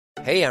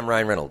Hey, I'm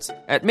Ryan Reynolds.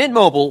 At Mint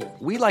Mobile,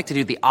 we like to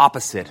do the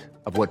opposite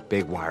of what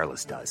Big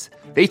Wireless does.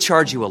 They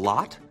charge you a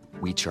lot,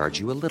 we charge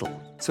you a little.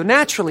 So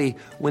naturally,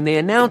 when they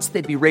announced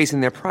they'd be raising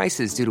their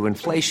prices due to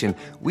inflation,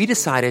 we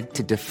decided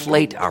to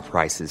deflate our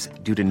prices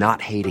due to not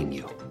hating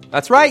you.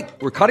 That's right.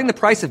 We're cutting the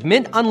price of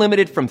Mint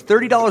Unlimited from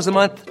 $30 a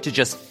month to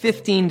just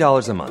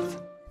 $15 a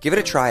month. Give it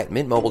a try at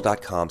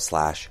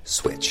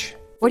mintmobile.com/switch.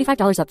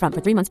 $45 up front for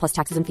 3 months plus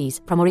taxes and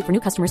fees. Promo rate for new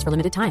customers for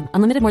limited time.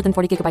 Unlimited more than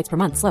 40 gigabytes per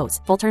month. Slows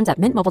full terms at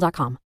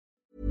mintmobile.com.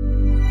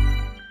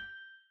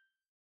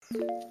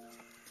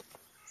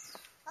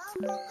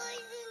 本当？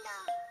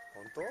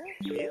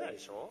見えないで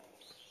しょ？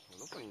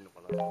どこにいるの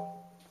かな？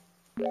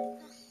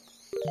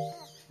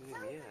見え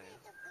ないよ。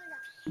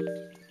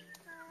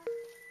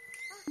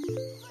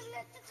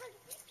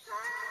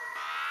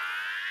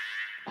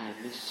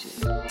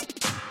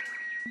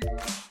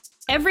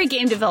 Every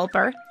game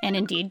developer, and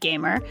indeed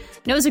gamer,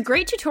 knows a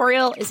great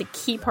tutorial is a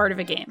key part of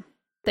a game.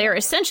 They are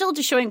essential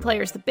to showing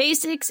players the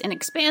basics and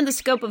expand the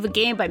scope of a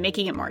game by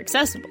making it more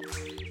accessible.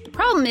 The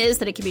problem is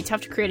that it can be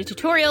tough to create a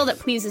tutorial that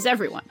pleases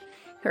everyone.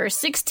 Here are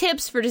 6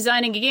 tips for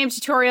designing a game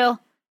tutorial.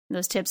 And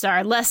those tips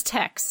are: less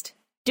text.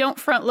 Don't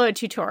front-load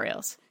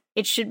tutorials.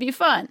 It should be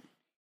fun.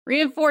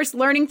 Reinforce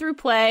learning through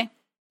play.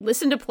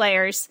 Listen to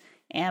players.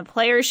 And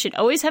players should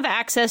always have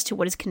access to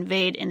what is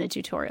conveyed in the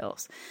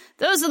tutorials.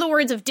 Those are the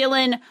words of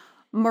Dylan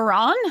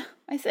Moran,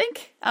 I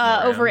think,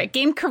 over at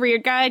Game Career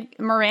Guide.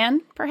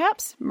 Moran,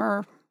 perhaps?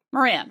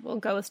 Moran. We'll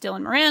go with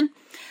Dylan Moran.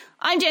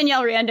 I'm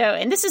Danielle Riendeau,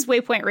 and this is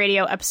Waypoint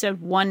Radio,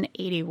 episode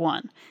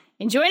 181.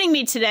 And joining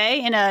me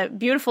today in a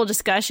beautiful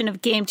discussion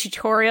of game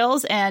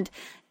tutorials and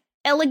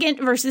elegant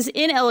versus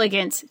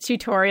inelegant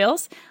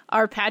tutorials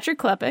are Patrick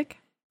Klepek.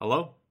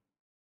 Hello.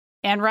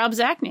 And Rob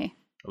Zacny.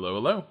 Hello,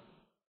 hello.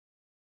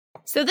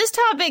 So this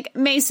topic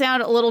may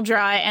sound a little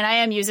dry, and I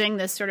am using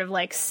this sort of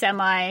like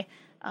semi,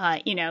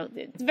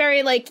 it's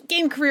very like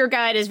Game Career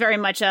Guide is very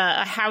much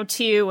a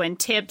how-to and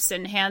tips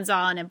and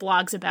hands-on and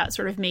blogs about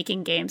sort of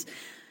making games.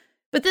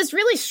 But this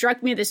really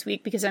struck me this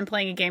week because I'm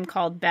playing a game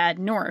called Bad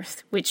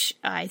North, which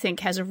I think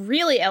has a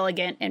really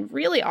elegant and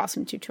really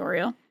awesome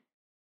tutorial.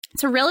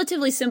 It's a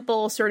relatively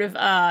simple sort of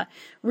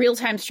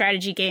real-time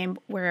strategy game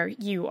where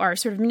you are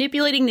sort of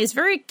manipulating these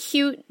very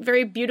cute,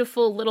 very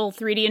beautiful little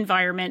 3D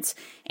environments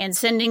and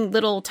sending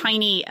little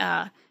tiny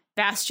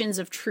bastions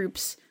of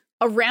troops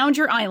around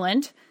your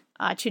island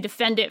to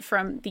defend it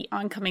from the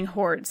oncoming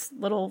hordes.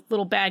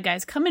 Little bad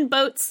guys come in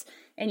boats,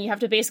 and you have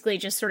to basically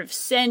just sort of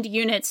send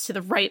units to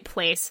the right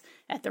place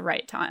at the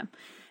right time.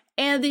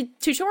 And the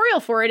tutorial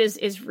for it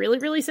is really,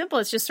 really simple.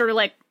 It's just sort of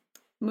like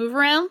move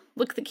around,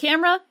 look at the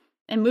camera,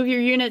 and move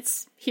your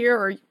units here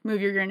or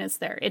move your units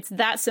there. It's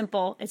that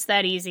simple. It's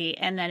that easy.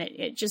 And then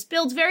it just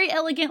builds very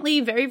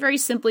elegantly, very, very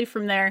simply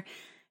from there.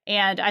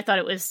 And I thought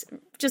it was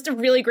just a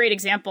really great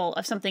example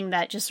of something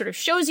that just sort of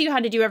shows you how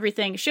to do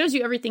everything, shows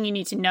you everything you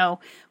need to know,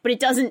 but it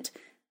doesn't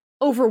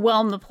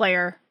overwhelm the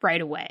player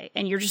right away.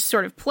 And you're just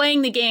sort of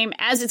playing the game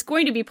as it's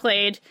going to be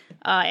played,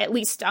 at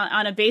least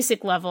on a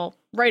basic level,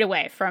 right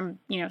away from,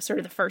 sort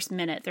of the first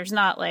minute. There's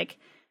not like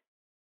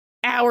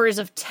hours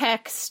of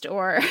text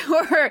or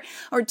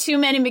too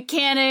many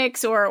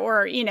mechanics or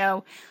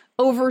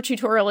over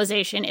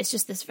tutorialization. It's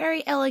just this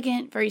very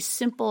elegant, very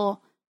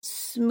simple,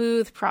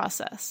 smooth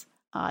process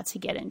to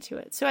get into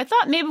it. So I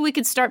thought maybe we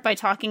could start by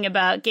talking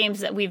about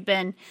games that we've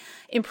been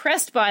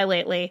impressed by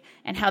lately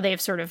and how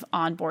they've sort of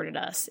onboarded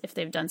us, if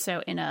they've done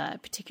so in a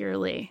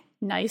particularly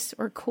nice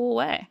or cool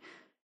way.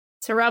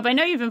 So Rob, I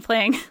know you've been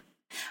playing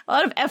a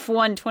lot of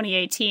F1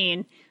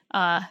 2018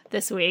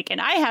 this week,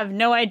 and I have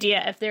no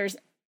idea if there's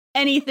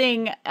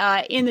anything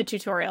in the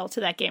tutorial to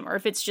that game, or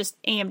if it's just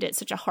aimed at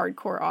such a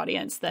hardcore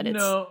audience that it's...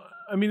 No,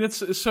 I mean,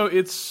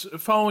 it's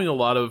following a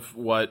lot of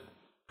what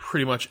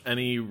pretty much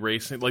any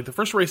racing... Like, the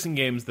first racing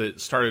games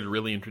that started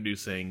really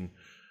introducing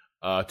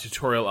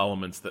tutorial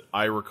elements that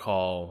I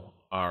recall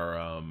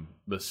are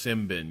the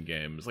Simbin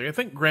games. Like, I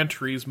think Gran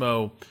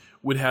Turismo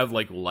would have,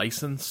 like,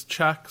 license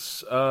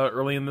checks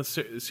early in the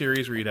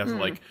series where you'd have to,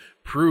 like,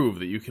 prove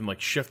that you can,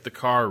 like, shift the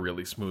car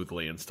really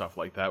smoothly and stuff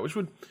like that, which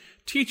would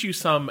teach you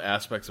some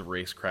aspects of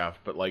racecraft,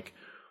 but like,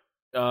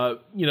 the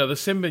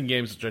Simbin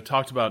games, which I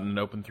talked about in an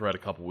open thread a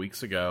couple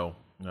weeks ago,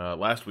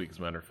 last week as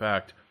a matter of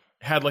fact,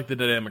 had like the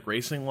dynamic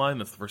racing line.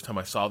 That's the first time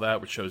I saw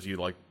that, which shows you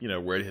like,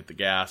 where to hit the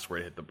gas, where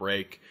to hit the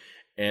brake.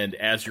 And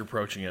as you're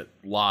approaching it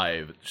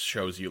live, it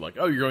shows you like,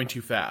 oh, you're going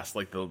too fast.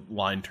 Like the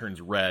line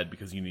turns red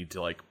because you need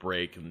to like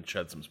brake and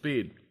shed some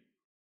speed.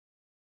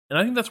 And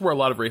I think that's where a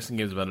lot of racing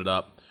games have ended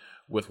up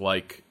with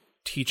like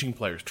teaching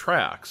players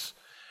tracks.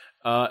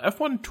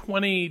 F1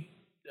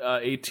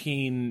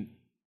 2018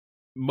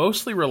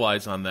 mostly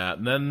relies on that.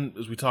 And then,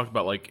 as we talked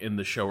about like in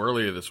the show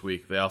earlier this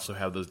week, they also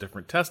have those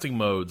different testing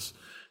modes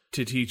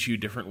to teach you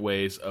different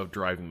ways of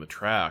driving the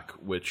track,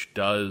 which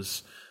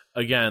does,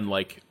 again,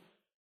 like,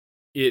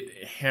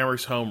 it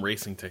hammers home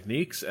racing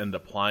techniques and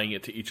applying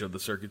it to each of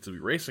the circuits that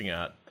we're racing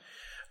at.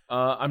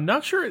 I'm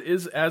not sure it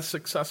is as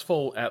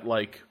successful at,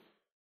 like,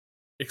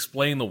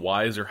 explain the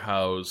whys or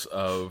hows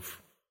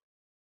of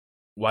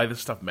why this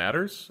stuff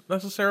matters,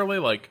 necessarily.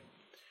 Like,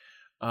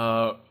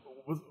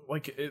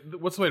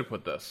 What's the way to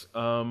put this?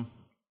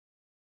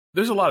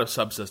 There's a lot of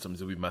subsystems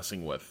that we're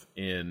messing with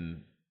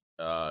in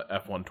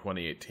F1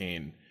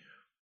 2018.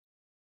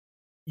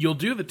 You'll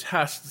do the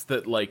tests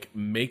that like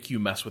make you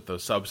mess with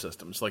those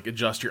subsystems, like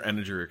adjust your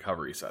energy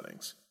recovery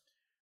settings.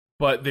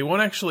 But they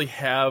won't actually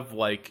have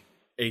like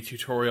a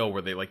tutorial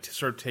where they like to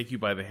sort of take you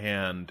by the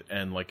hand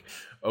and like,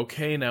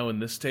 okay, now in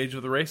this stage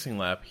of the racing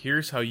lap,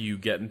 here's how you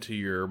get into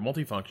your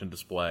multifunction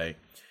display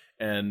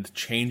and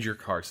change your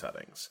car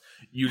settings.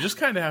 You just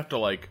kind of have to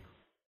like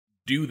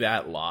do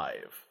that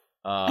live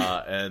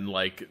and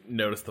like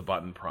notice the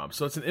button prompts.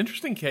 So it's an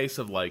interesting case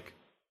of like,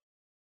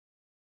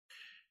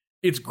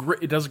 it's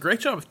great. It does a great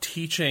job of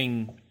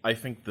teaching, I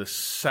think, the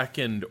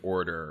second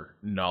order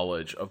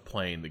knowledge of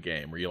playing the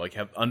game, where you like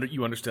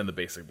you understand the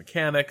basic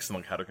mechanics and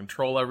like how to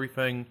control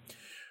everything.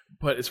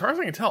 But as far as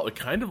I can tell, it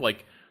kind of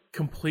like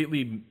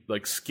completely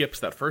like skips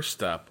that first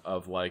step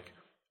of like,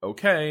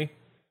 okay,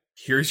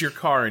 here's your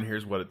car and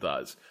here's what it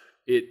does.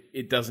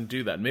 It doesn't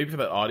do that. Maybe for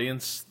that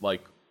audience,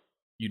 like,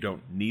 you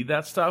don't need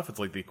that stuff. It's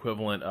like the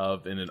equivalent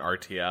of in an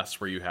RTS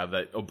where you have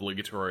that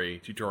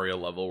obligatory tutorial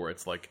level where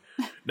it's like,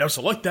 now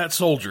select that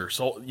soldier,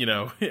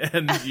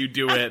 and you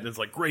do it, and it's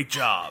like, great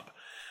job.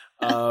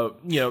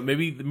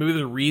 Maybe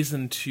there's a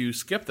reason to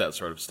skip that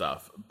sort of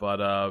stuff. But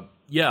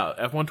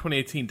F1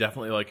 2018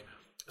 definitely like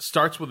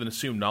starts with an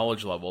assumed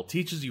knowledge level,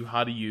 teaches you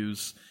how to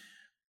use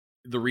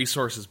the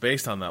resources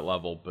based on that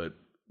level, but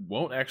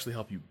won't actually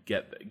help you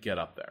get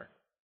up there.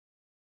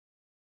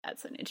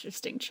 That's an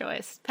interesting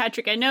choice.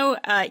 Patrick, I know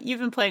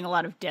you've been playing a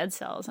lot of Dead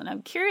Cells, and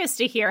I'm curious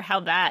to hear how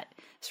that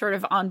sort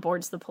of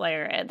onboards the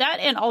player. That,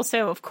 and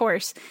also, of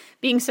course,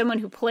 being someone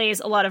who plays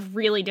a lot of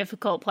really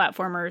difficult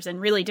platformers and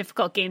really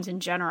difficult games in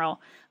general,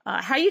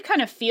 how you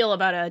kind of feel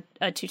about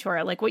a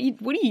tutorial? Like, what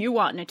do you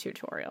want in a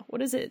tutorial?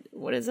 What is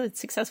a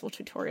successful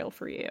tutorial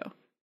for you?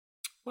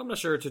 Well, I'm not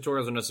sure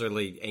tutorials are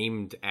necessarily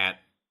aimed at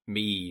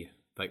me,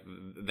 like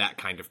that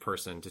kind of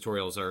person.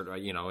 Tutorials are,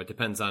 it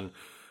depends on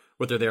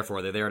what they're there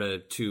for. They're there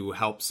to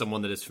help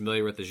someone that is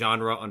familiar with the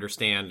genre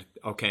understand,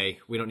 okay,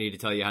 we don't need to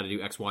tell you how to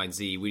do X, Y, and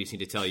Z. We just need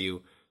to tell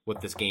you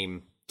what this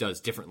game does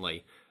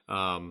differently.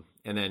 And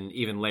then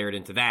even layered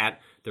into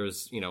that,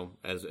 there's,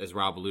 as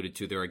Rob alluded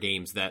to, there are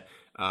games that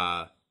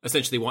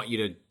essentially want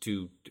you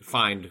to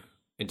find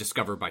and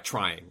discover by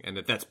trying. And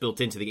that's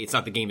built into the game. It's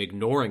not the game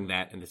ignoring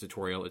that in the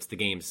tutorial. It's the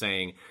game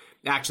saying,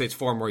 actually, it's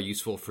far more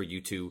useful for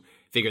you to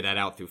figure that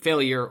out through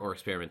failure or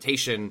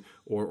experimentation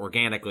or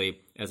organically,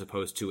 as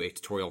opposed to a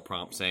tutorial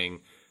prompt saying,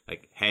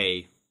 like,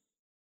 hey,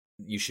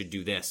 you should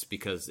do this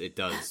because it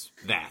does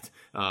that.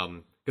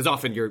 Because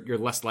often you're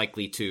less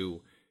likely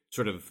to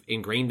sort of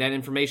ingrain that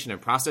information and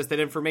process that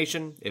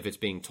information if it's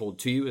being told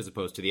to you as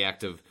opposed to the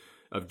act of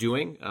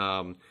doing.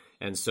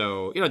 And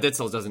so, Dead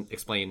Cells doesn't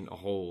explain a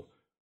whole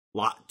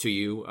lot to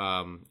you.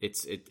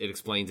 It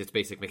explains its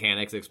basic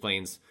mechanics. I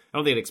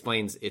don't think it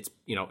explains its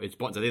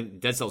buttons. I think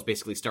Dead Cells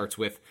basically starts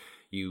with,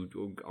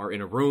 you are in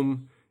a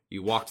room,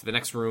 you walk to the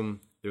next room,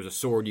 there's a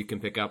sword you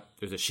can pick up,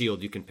 there's a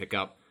shield you can pick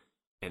up,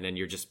 and then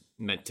you're just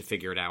meant to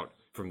figure it out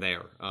from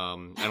there.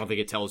 I don't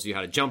think it tells you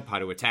how to jump, how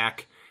to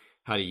attack,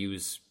 how to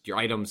use your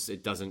items.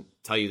 It doesn't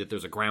tell you that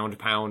there's a ground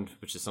pound,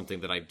 which is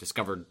something that I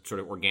discovered sort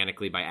of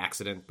organically by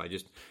accident, by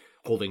just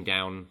holding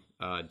down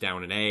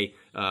an A.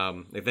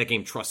 If that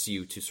game trusts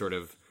you to sort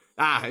of,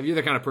 if you're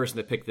the kind of person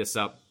that picked this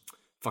up,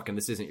 fucking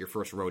this isn't your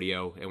first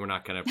rodeo, and we're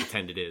not going to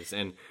pretend it is.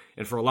 And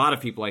for a lot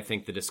of people, I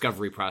think the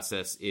discovery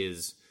process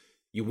is,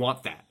 you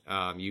want that.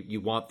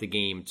 You want the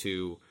game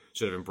to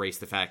sort of embrace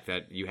the fact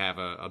that you have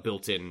a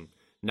built-in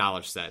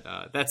knowledge set.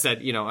 That said,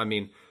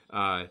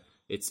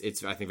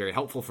 it's I think very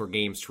helpful for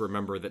games to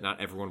remember that not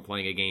everyone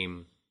playing a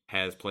game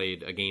has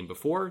played a game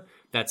before.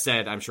 That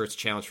said, I'm sure it's a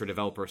challenge for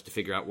developers to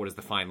figure out what is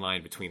the fine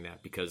line between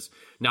that, because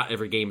not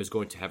every game is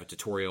going to have a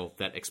tutorial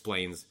that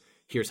explains,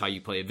 here's how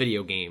you play a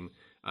video game,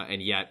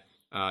 and yet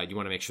you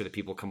want to make sure that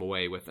people come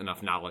away with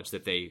enough knowledge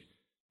that they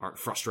aren't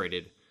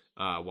frustrated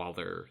while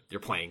they're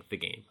playing the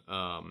game.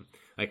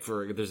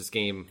 There's this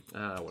game,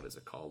 what is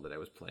it called, that I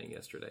was playing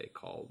yesterday,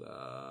 called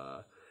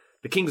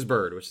The King's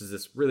Bird, which is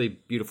this really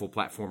beautiful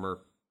platformer.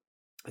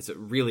 It's a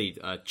really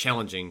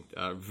challenging,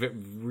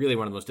 really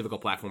one of the most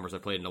difficult platformers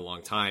I've played in a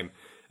long time.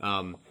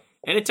 And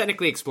it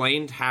technically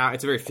explained how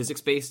it's a very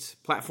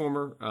physics-based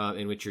platformer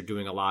in which you're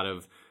doing a lot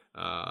of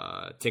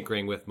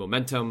tinkering with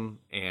momentum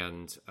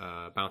and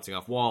bouncing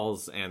off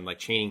walls and like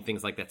chaining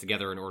things like that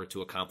together in order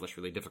to accomplish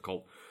really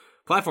difficult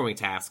platforming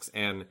tasks.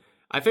 And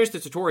I finished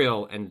the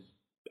tutorial, and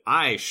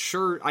I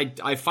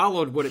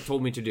followed what it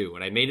told me to do,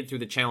 and I made it through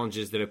the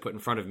challenges that it put in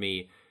front of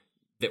me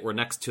that were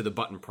next to the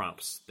button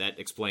prompts that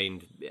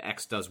explained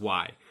X does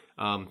Y.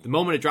 The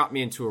moment it dropped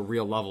me into a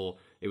real level,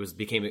 it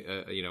became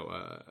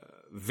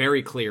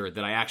very clear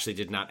that I actually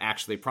did not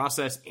actually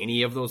process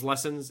any of those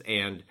lessons,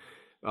 and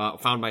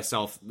found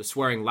myself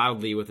swearing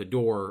loudly with a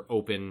door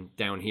open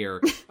down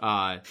here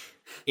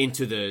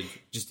into the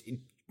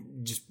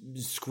just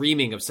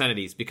screaming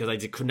obscenities, because I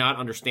could not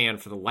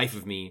understand for the life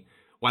of me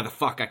why the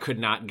fuck I could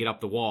not get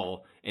up the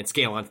wall and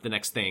scale onto the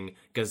next thing,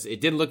 because it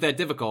didn't look that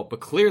difficult,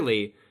 but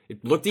clearly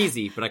It looked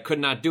easy, but I could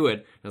not do it.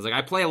 And I was like,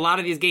 I play a lot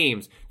of these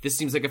games. This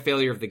seems like a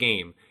failure of the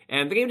game.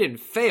 And the game didn't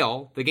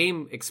fail. The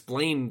game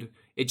explained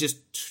it.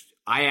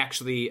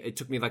 It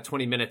took me like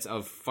 20 minutes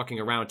of fucking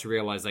around to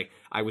realize like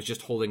I was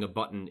just holding a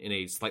button in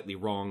a slightly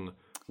wrong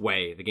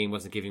way. The game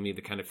wasn't giving me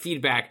the kind of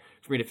feedback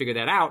for me to figure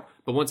that out.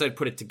 But once I'd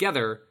put it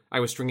together, I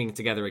was stringing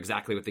together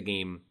exactly what the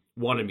game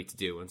wanted me to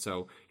do. And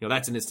so,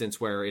 that's an instance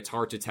where it's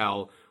hard to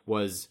tell,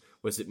 was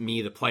it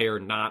me, the player,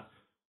 not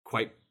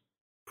quite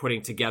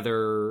putting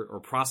together or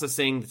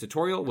processing the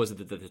tutorial? Was it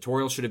that the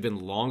tutorial should have been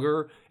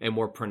longer and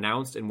more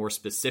pronounced and more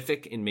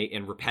specific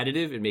and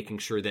repetitive in making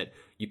sure that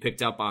you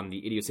picked up on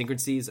the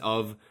idiosyncrasies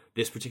of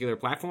this particular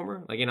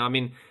platformer? Like,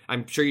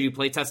 I'm sure you do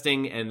play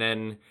testing and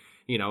then,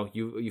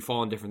 you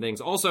fall on different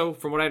things. Also,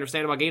 from what I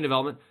understand about game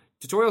development,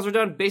 tutorials are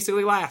done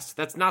basically last.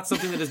 That's not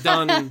something that is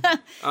done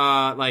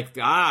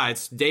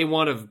it's day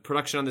one of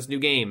production on this new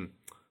game.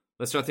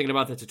 Let's start thinking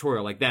about the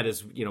tutorial. Like that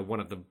is, one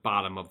of the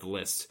bottom of the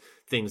list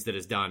things that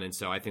is done. And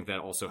so I think that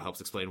also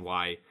helps explain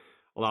why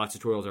a lot of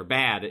tutorials are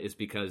bad, is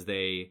because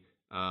they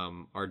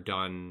are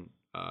done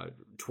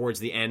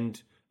towards the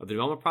end of the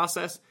development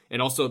process.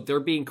 And also they're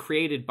being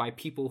created by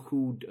people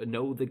who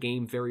know the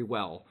game very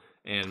well.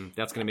 And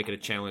that's going to make it a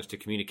challenge to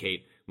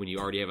communicate when you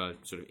already have a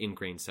sort of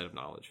ingrained set of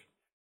knowledge.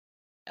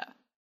 Yeah.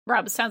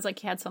 Rob, it sounds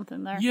like you had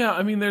something there. Yeah,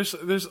 I mean, there's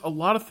a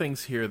lot of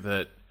things here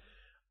that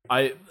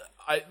I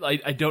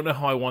don't know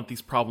how I want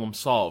these problems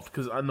solved,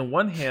 because on the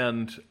one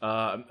hand,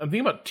 I'm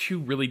thinking about two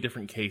really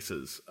different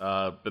cases,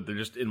 but they're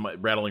just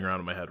rattling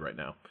around in my head right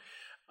now.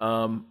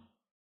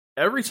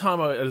 Every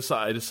time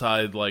I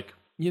decide like,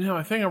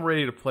 I think I'm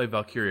ready to play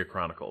Valkyria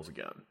Chronicles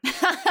again.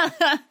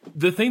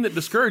 The thing that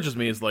discourages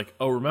me is like,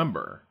 oh,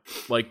 remember,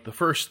 like the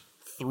first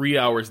 3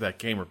 hours of that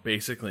game are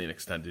basically an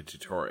extended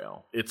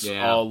tutorial. It's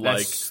all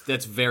like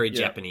that's very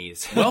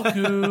Japanese.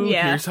 Welcome.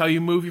 Here's how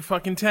you move your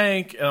fucking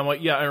tank. And I'm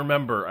like, yeah, I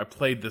remember. I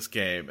played this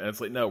game. And it's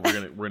like, no,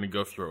 we're gonna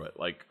go through it.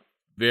 Like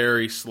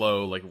very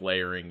slow, like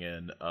layering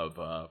in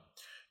of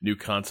new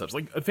concepts,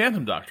 like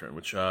Phantom Doctrine,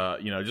 which I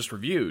just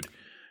reviewed.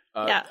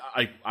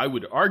 I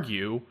would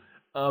argue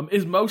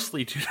is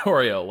mostly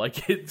tutorial.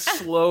 Like it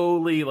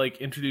slowly like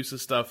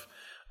introduces stuff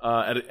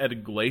at a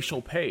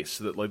glacial pace,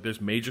 so that like there's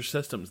major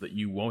systems that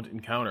you won't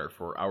encounter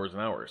for hours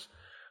and hours.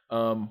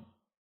 And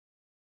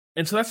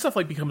so that stuff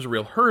like becomes a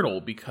real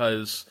hurdle,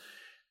 because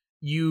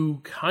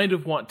you kind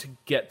of want to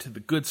get to the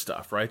good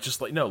stuff, right?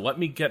 Just like, no, let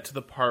me get to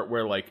the part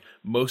where like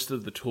most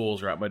of the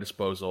tools are at my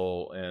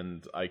disposal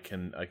and I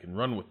can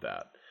run with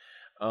that.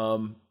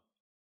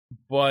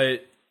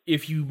 But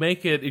if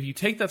you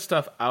take that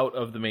stuff out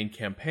of the main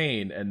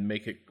campaign and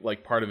make it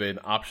like part of an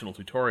optional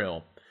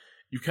tutorial,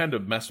 you kind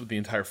of mess with the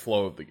entire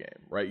flow of the game,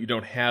 right? You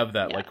don't have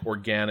that like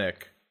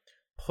organic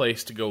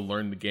place to go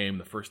learn the game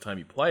the first time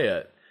you play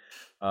it,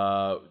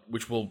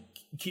 which will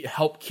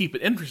help keep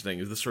it interesting,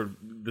 as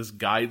this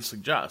guide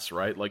suggests,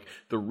 right? Like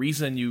the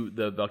reason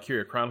the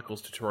Valkyria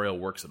Chronicles tutorial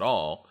works at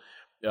all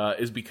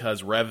is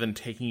because rather than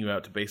taking you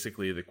out to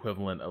basically the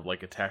equivalent of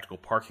like a tactical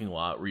parking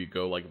lot where you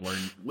go like learn,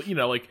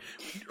 like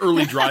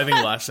early driving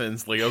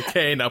lessons, like,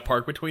 okay, now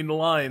park between the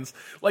lines.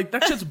 Like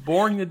that's just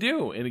boring to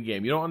do in a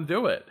game. You don't want to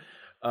do it.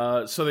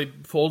 So they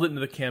fold it into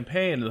the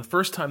campaign, and the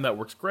first time that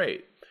works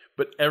great.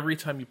 But every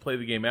time you play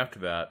the game after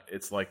that,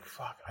 it's like,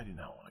 fuck, I do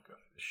not want to go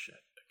through this shit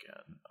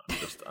again.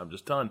 I'm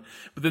just done.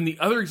 But then the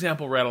other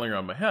example rattling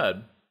around my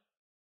head,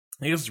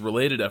 I guess it's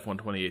related to F1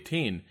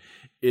 2018,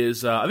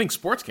 is I think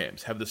sports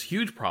games have this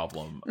huge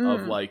problem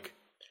of like,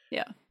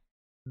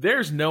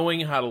 there's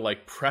knowing how to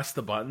like press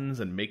the buttons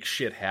and make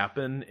shit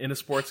happen in a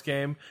sports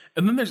game,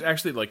 and then there's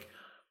actually like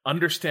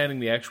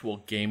understanding the actual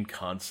game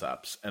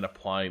concepts and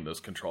applying those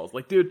controls.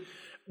 Like, dude,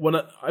 when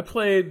I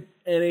played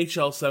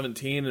NHL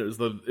 17, it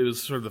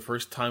was sort of the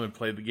first time I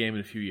played the game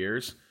in a few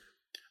years.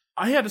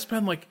 I had to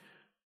spend like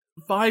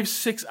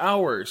 5-6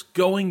 hours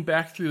going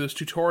back through those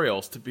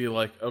tutorials to be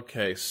like,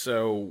 okay,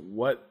 so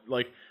what,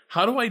 like,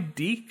 how do I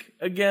deke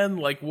again?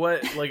 Like,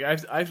 what, like, I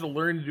have to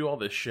learn to do all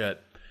this shit.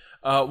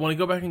 When I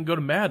go back and go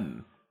to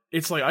Madden,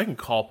 it's like I can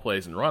call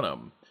plays and run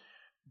them,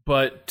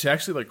 but to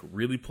actually like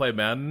really play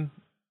Madden,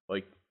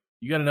 like,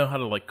 you got to know how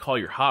to like call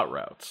your hot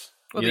routes.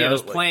 Well,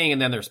 there's like, playing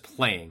and then there's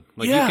playing.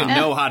 Like you can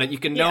know how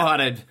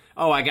to.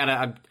 Oh, I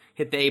gotta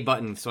hit the A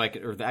button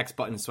or the X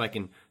button so I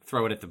can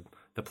throw it at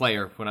the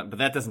player. But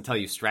that doesn't tell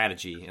you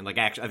strategy. And like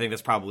actually, I think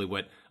that's probably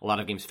what a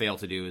lot of games fail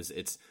to do. Is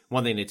it's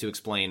one thing to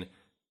explain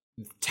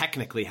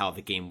technically how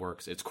the game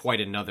works. It's quite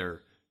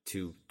another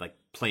to like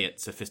play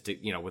it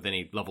with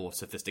any level of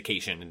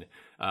sophistication.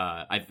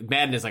 And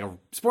Madden is like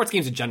sports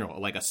games in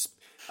general, like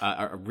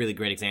are really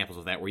great examples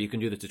of that, where you can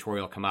do the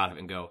tutorial, come out of it,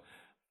 and go,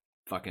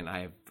 "Fucking,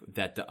 I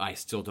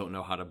still don't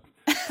know how to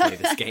play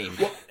this game."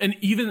 Well, and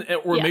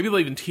maybe they'll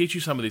even teach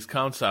you some of these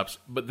concepts,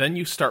 but then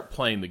you start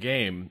playing the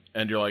game,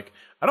 and you're like,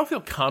 "I don't feel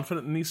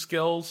confident in these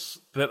skills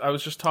that I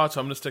was just taught,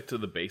 so I'm going to stick to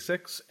the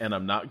basics, and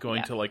I'm not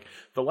going to like."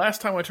 The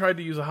last time I tried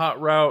to use a hot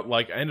route,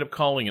 like I ended up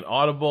calling an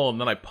audible, and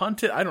then I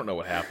punted. I don't know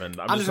what happened.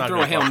 I'm just going to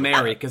throw a Hail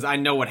Mary because I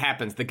know what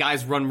happens. The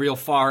guys run real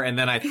far, and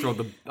then I throw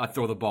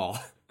the ball.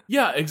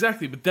 Yeah,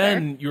 exactly. But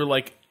then you're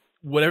like,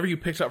 whatever you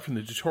picked up from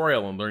the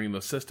tutorial and learning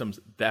those systems,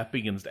 that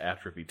begins to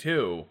atrophy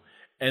too.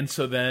 And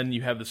so then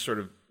you have this sort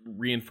of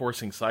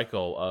reinforcing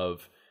cycle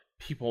of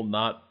people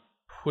not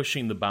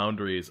pushing the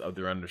boundaries of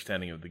their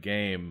understanding of the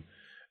game,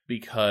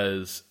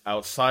 because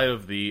outside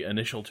of the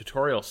initial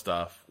tutorial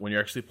stuff, when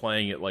you're actually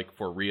playing it like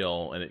for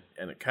real and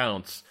it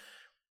counts,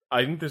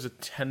 I think there's a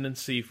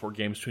tendency for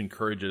games to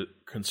encourage a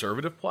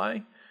conservative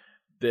play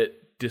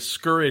that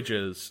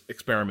discourages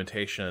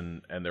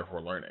experimentation and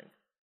therefore learning.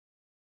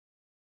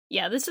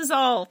 Yeah, this is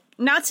all,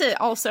 not to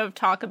also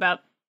talk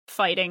about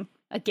fighting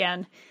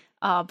again,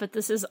 but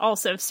this is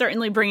also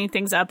certainly bringing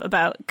things up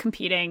about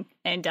competing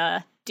and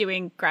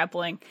doing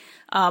grappling.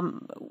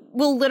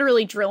 We'll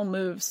literally drill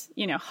moves,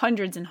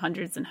 hundreds and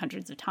hundreds and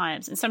hundreds of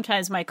times. And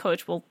sometimes my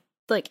coach will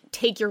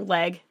take your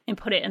leg and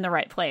put it in the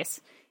right place.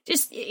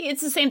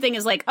 It's the same thing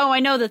as I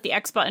know that the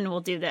X button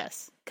will do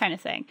this kind of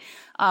thing.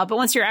 But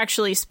once you're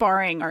actually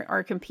sparring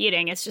or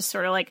competing, it's just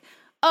sort of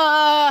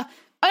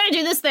I'm going to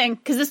do this thing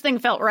because this thing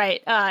felt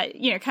right.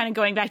 Kind of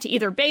going back to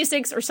either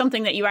basics or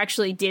something that you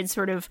actually did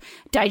sort of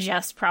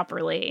digest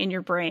properly in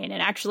your brain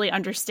and actually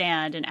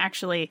understand and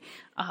actually,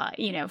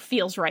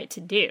 feels right to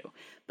do.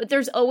 But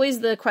there's always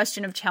the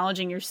question of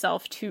challenging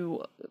yourself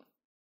to,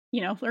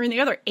 learn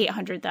the other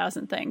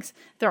 800,000 things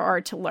there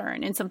are to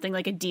learn in something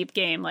like a deep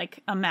game,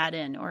 like a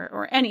Madden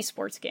or any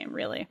sports game,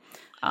 really.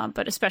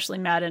 But especially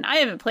Madden. I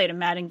haven't played a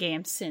Madden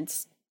game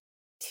since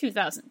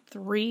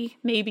 2003,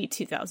 maybe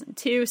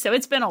 2002. So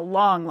it's been a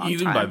long time.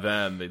 Even by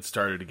then, they'd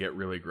started to get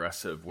really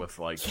aggressive with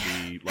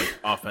the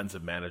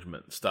offensive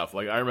management stuff.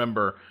 I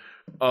remember,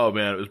 oh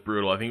man, it was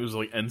brutal. I think it was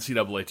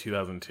NCAA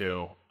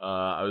 2002.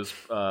 I was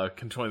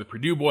controlling the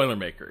Purdue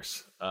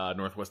Boilermakers,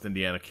 Northwest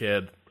Indiana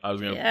kid. I was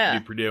going to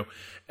do Purdue,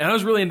 and I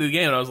was really into the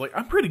game. And I was like,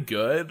 I'm pretty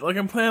good.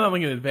 I'm playing on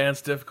an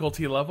advanced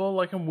difficulty level.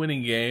 I'm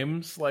winning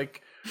games.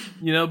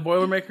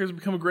 Boilermakers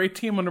become a great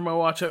team under my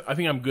watch. I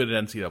think I'm good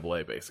at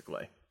NCAA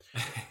basically.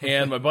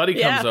 And my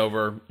buddy comes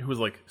over who was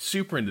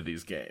super into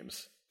these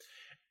games,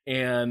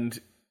 and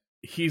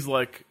he's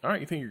like, "All right,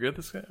 you think you're good at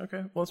this guy?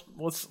 Okay,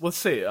 let's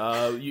see.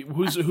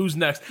 Who's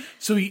next?"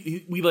 So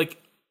we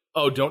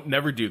oh,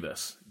 never do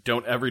this.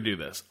 Don't ever do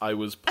this. I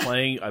was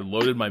playing. I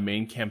loaded my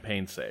main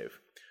campaign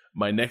save.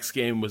 My next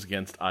game was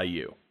against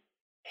IU.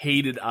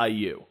 Hated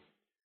IU.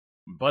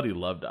 My buddy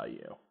loved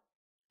IU.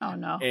 Oh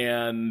no!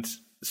 And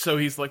so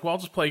he's like, "Well, I'll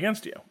just play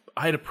against you."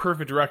 I had a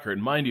perfect record.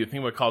 Mind you, the thing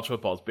about college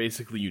football is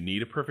basically you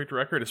need a perfect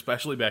record,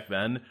 especially back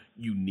then.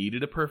 You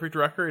needed a perfect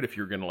record if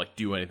you're going to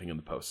do anything in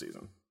the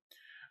postseason.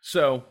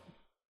 So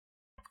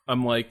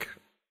I'm like,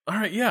 all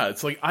right, yeah.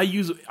 It's IU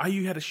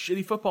had a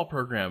shitty football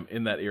program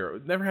in that era.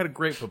 It never had a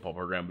great football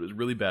program, but it was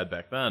really bad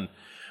back then.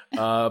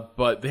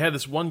 But they had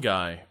this one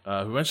guy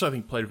who eventually I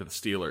think played for the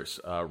Steelers,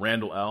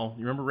 Randall L.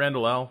 You remember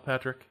Randall L.,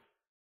 Patrick?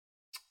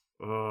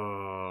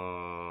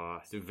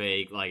 It's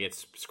vague,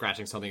 it's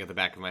scratching something at the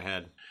back of my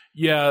head.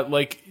 Yeah,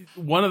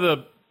 one of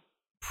the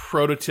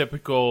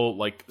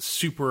prototypical,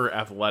 super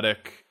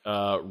athletic,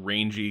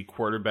 rangy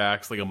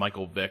quarterbacks, a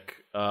Michael Vick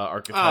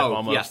archetype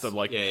almost.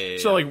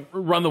 Yes. So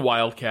run the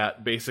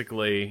Wildcat,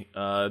 basically,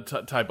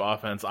 type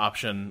offense,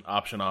 option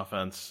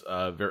offense,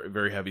 very,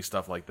 very heavy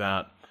stuff like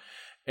that.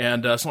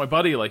 And so my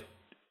buddy,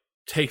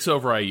 takes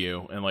over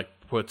IU and,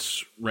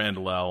 puts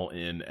Randall L.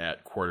 in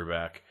at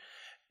quarterback.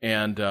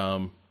 And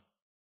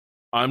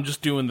I'm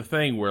just doing the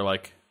thing where,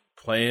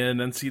 playing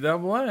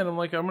NCAA, and I'm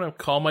I'm going to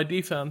call my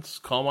defense,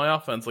 call my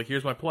offense,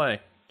 here's my play.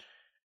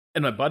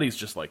 And my buddy's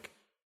just,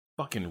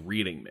 fucking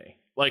reading me.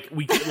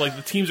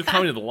 The teams are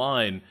coming to the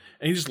line,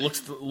 and he just looks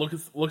at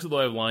the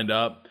way I've lined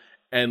up,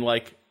 and,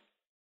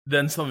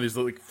 then some of these,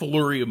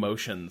 flurry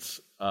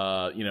emotions,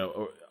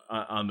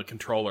 on the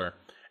controller,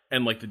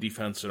 and, the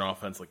defense and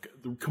offense,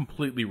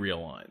 completely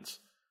realigns.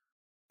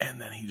 And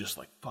then he just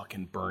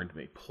fucking burned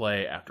me,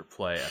 play after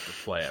play after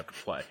play after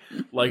play.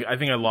 I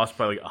think I lost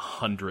by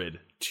 100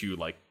 to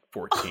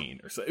 14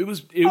 or so. It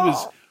was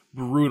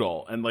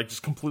brutal and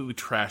just completely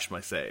trashed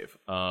my save.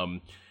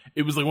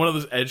 It was one of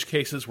those edge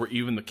cases where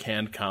even the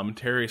canned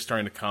commentary is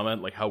starting to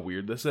comment how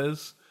weird this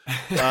is.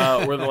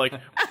 Where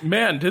they're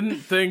man, didn't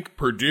think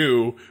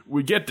Purdue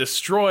would get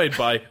destroyed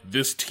by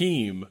this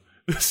team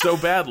so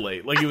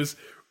badly. It was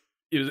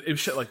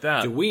shit like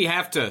that. Do we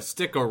have to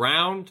stick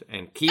around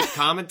and keep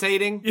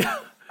commentating? Yeah.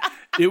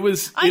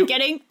 I'm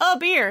getting a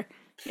beer.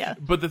 Yeah.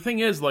 But the thing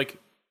is,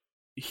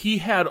 he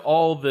had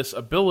all this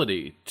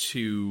ability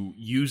to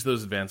use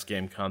those advanced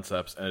game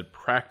concepts and had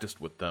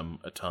practiced with them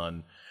a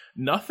ton.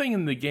 Nothing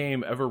in the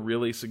game ever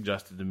really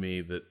suggested to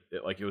me that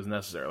it was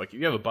necessary. If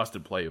you have a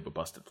busted play, you have a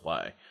busted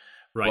play.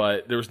 Right.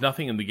 But there was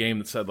nothing in the game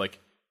that said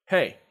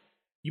hey,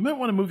 you might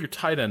want to move your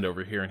tight end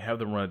over here and have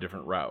them run a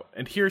different route.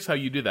 And here's how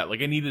you do that.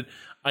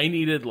 I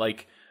needed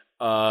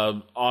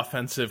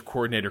offensive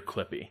coordinator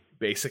Clippy,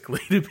 basically,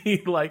 to be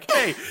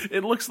hey,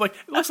 it looks like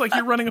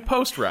you're running a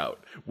post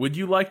route. Would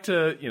you like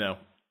to,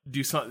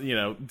 do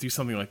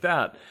something like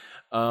that?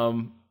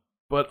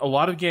 But a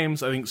lot of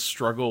games, I think,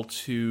 struggle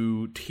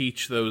to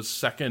teach those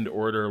second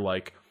order,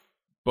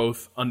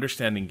 both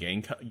understanding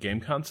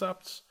game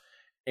concepts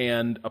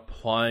and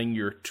applying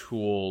your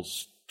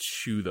tools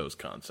to those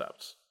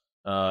concepts.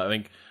 I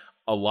think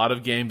a lot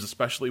of games,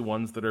 especially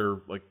ones that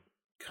are like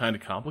kind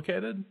of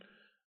complicated,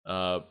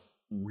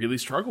 really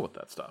struggle with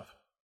that stuff.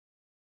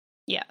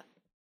 Yeah,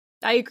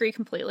 I agree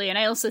completely. And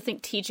I also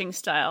think teaching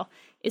style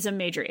is a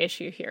major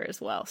issue here as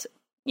well. So,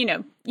 you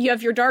know, you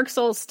have your Dark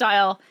Souls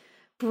style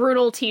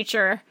brutal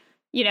teacher,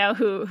 you know,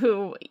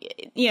 who,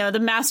 you know, the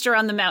master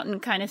on the mountain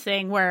kind of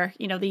thing where,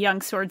 you know, the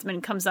young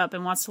swordsman comes up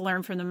and wants to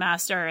learn from the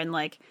master and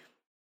like,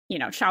 you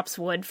know, chops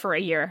wood for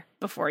a year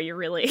before you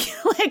really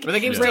like but the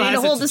game ready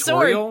to hold the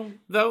sword.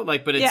 Though,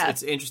 like, but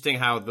it's interesting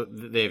how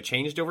they've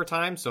changed over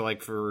time. So,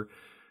 like for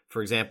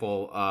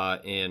example,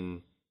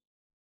 in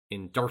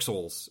Dark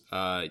Souls,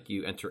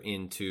 you enter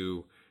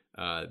into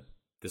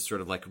this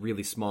sort of like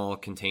really small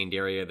contained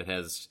area that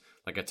has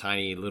like a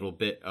tiny little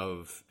bit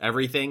of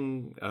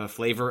everything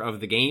flavor of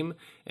the game,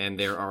 and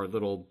there are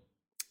little.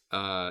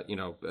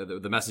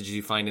 The messages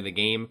you find in the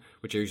game,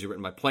 which are usually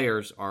written by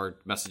players, are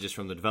messages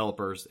from the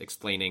developers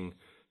explaining,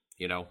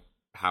 you know,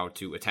 how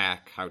to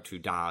attack, how to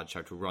dodge,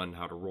 how to run,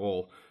 how to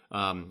roll.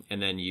 And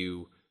then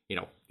you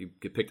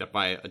get picked up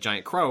by a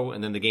giant crow,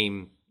 and then the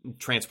game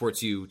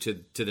transports you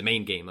to the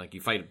main game. Like,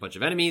 you fight a bunch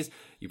of enemies,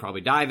 you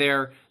probably die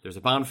there, there's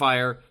a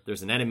bonfire,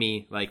 there's an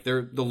enemy. Like,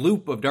 the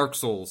loop of Dark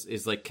Souls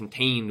is like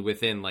contained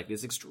within like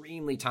this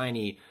extremely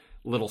tiny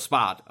little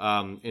spot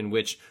in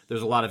which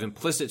there's a lot of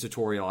implicit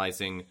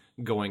tutorializing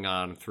going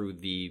on through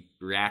the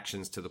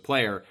reactions to the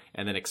player,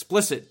 and then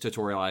explicit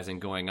tutorializing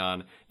going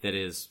on that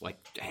is like,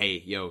 hey,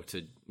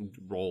 to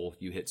roll,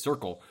 you hit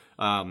circle.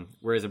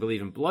 Whereas I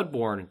believe in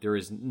Bloodborne, there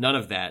is none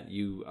of that.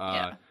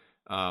 You're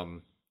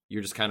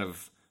just kind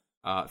of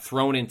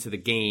thrown into the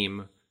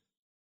game.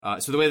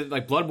 So the way that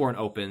like Bloodborne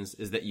opens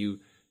is that I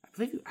mean,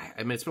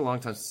 it's been a long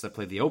time since I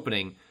played the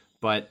opening,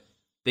 but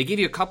they give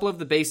you a couple of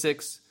the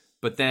basics,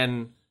 but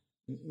then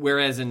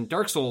whereas in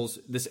Dark Souls,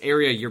 this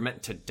area you're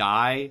meant to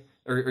die,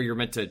 or you're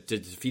meant to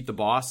defeat the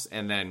boss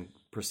and then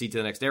proceed to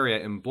the next area.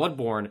 In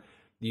Bloodborne,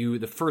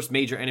 the first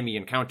major enemy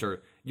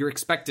encounter, you're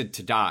expected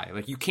to die.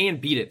 Like, you can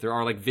beat it. There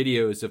are like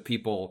videos of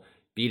people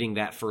beating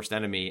that first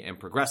enemy and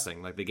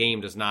progressing. Like, the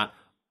game does not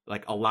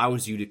like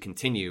allows you to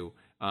continue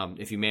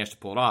if you manage to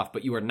pull it off,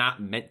 but you are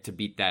not meant to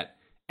beat that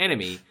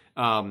enemy.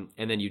 And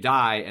then you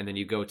die, and then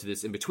you go to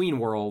this in-between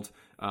world,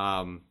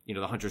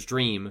 the Hunter's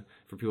Dream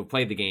for people who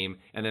played the game,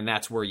 and then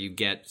that's where you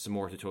get some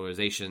more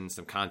tutorialization,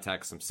 some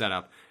context, some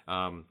setup.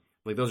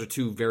 Like, those are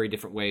two very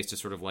different ways to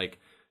sort of like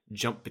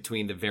jump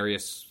between the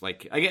various,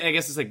 like, I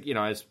guess it's like,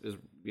 as we've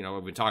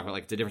been talking about,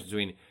 like, the difference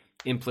between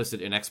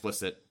implicit and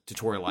explicit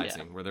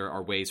tutorializing, where there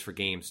are ways for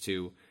games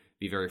to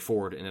be very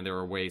forward, and then there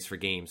are ways for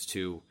games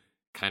to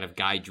kind of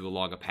guide you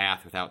along a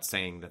path without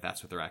saying that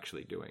that's what they're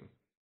actually doing.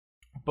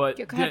 But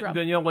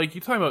Danielle, like,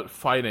 you talking about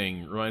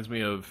fighting reminds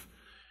me of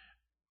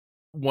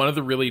one of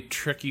the really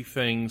tricky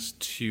things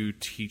to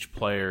teach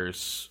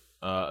players,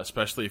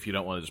 especially if you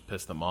don't want to just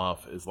piss them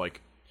off, is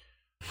like,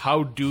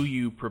 how do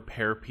you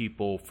prepare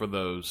people for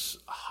those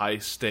high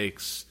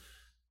stakes,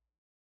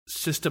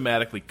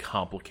 systemically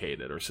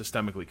complicated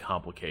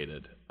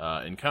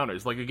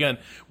encounters? Like, again,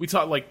 we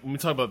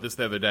talked about this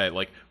the other day.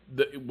 Like,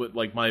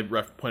 my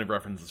point of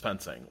reference is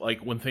fencing.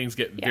 Like, when things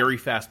get very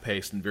fast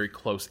paced and very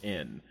close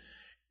in,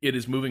 it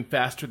is moving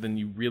faster than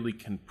you really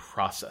can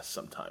process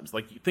sometimes.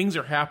 Like, things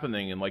are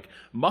happening and like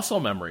muscle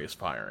memory is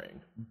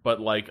firing,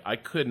 but like, I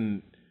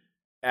couldn't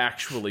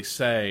actually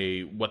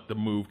say what the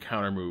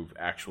counter move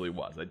actually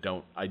was.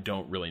 I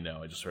don't really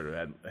know. I just sort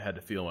of had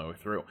to feel my way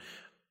through.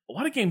 A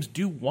lot of games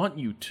do want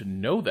you to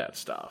know that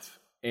stuff.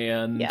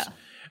 And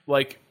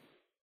like,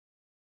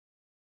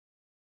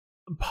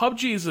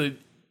 PUBG is an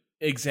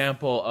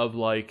example of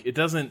like, it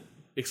doesn't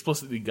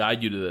explicitly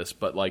guide you to this,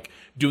 but like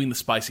doing the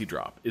spicy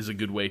drop is a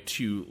good way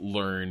to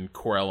learn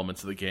core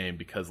elements of the game,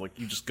 because like,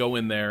 you just go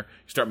in there,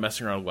 you start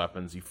messing around with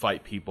weapons, you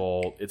fight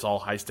people, it's all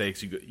high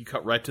stakes, you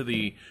cut right to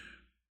the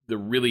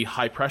really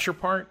high pressure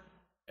part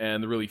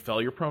and the really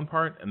failure prone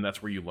part, and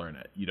that's where you learn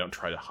it. You don't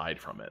try to hide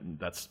from it, and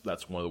that's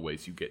one of the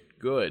ways you get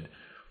good.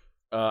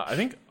 I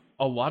think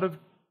a lot of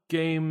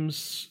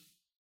games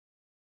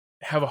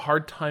have a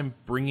hard time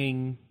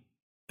bringing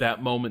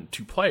that moment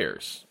to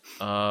players,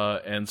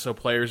 and so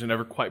players are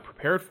never quite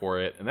prepared for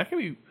it, and that can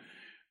be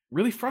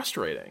really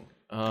frustrating.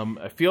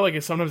 I feel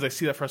like sometimes I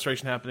see that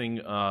frustration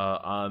happening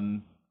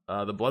on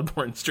the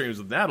Bloodborne streams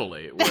with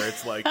Natalie, where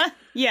it's like,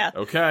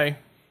 okay.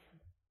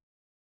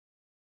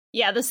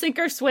 Yeah, the sink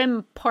or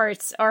swim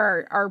parts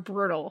are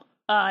brutal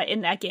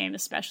in that game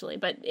especially,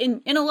 but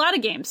in a lot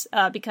of games,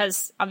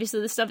 because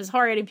obviously this stuff is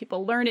hard and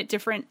people learn at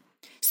different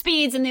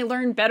speeds and they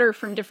learn better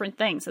from different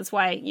things. That's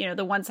why,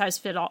 the one size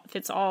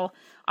fits all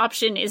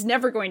option is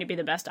never going to be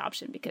the best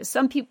option, because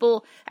some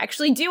people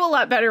actually do a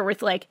lot better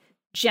with like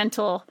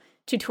gentle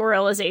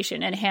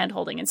tutorialization and hand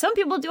holding, and some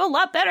people do a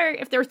lot better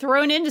if they're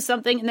thrown into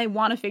something and they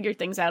want to figure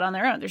things out on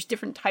their own. There's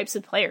different types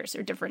of players.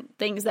 There are different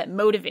things that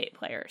motivate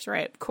players,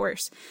 right? Of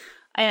course.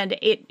 And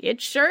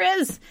it sure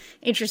is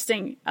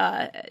interesting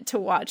to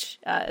watch,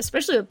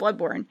 especially with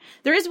Bloodborne.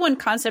 There is one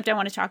concept I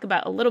want to talk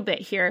about a little bit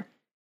here,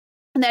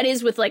 and that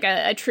is with like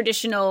a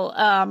traditional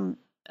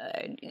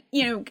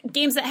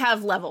games that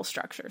have level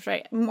structures,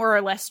 right? More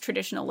or less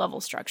traditional level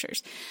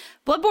structures.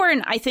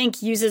 Bloodborne, I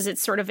think, uses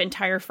its sort of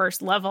entire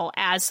first level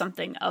as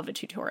something of a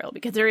tutorial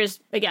because there's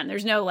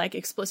no like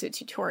explicit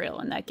tutorial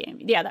in that game.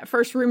 Yeah, that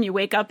first room you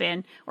wake up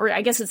in, or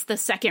I guess it's the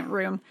second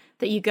room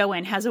that you go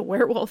in, has a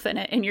werewolf in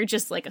it, and you're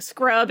just like a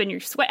scrub and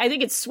you're I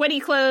think it's sweaty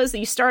clothes that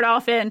you start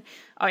off in.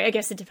 Oh, I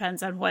guess it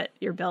depends on what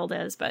your build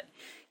is, but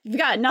you've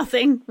got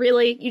nothing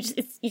really.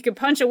 You could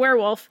punch a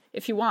werewolf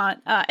if you want,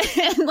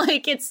 and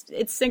like it's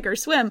sink or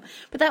swim.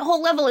 But that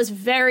whole level is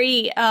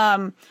very.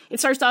 It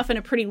starts off in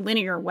a pretty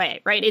linear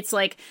way, right? It's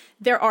like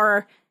there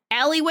are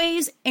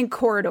alleyways and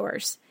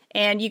corridors,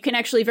 and you can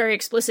actually very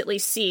explicitly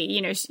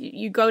see.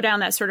 You go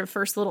down that sort of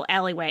first little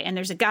alleyway, and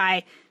there's a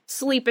guy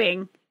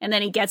sleeping, and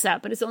then he gets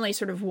up, but it's only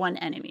sort of one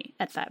enemy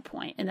at that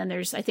point. And then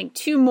there's, I think,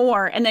 two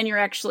more, and then you're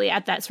actually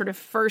at that sort of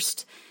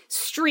first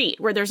street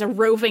where there's a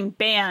roving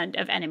band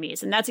of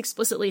enemies, and that's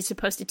explicitly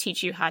supposed to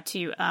teach you how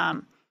to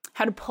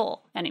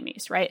pull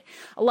enemies, right?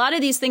 A lot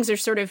of these things are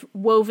sort of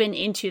woven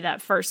into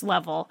that first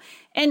level,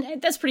 and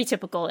that's pretty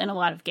typical in a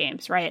lot of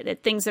games, right?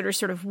 That things that are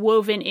sort of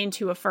woven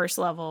into a first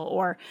level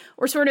or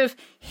sort of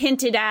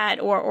hinted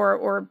at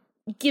or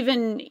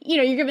given,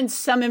 you're given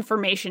some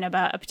information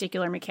about a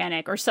particular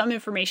mechanic or some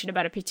information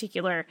about a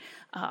particular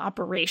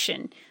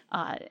operation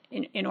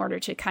in order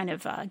to kind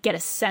of get a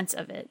sense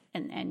of it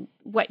and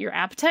whet your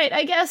appetite,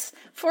 I guess,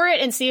 for it,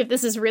 and see if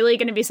this is really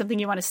going to be something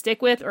you want to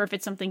stick with or if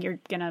it's something you're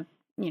going to,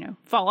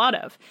 fall out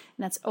of.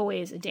 And that's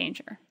always a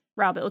danger.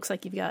 Rob, it looks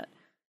like you've got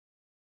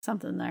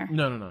something there.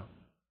 No.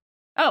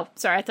 Oh,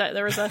 sorry. I thought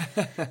there was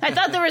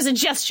a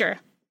gesture.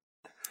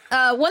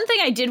 One thing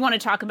I did want to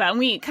talk about, and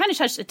we kind of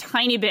touched a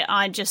tiny bit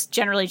on just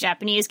generally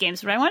Japanese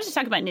games, but I wanted to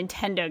talk about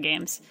Nintendo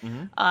games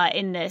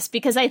in this,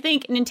 because I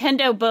think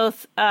Nintendo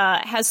both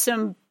has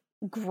some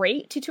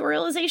great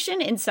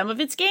tutorialization in some of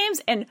its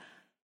games and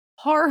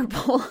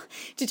horrible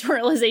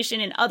tutorialization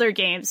in other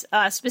games,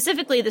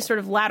 specifically the sort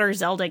of latter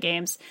Zelda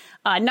games.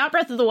 Not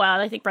Breath of the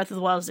Wild. I think Breath of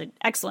the Wild is an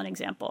excellent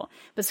example.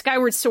 But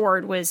Skyward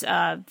Sword was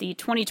the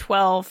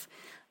 2012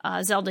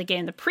 Zelda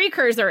game, the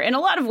precursor in a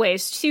lot of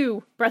ways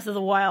to Breath of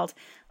the Wild.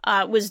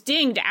 Was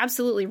dinged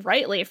absolutely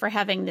rightly for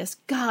having this,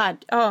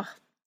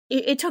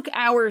 it took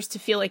hours to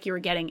feel like you were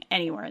getting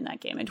anywhere in that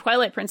game. And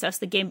Twilight Princess,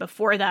 the game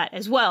before that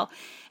as well.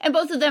 And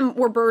both of them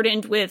were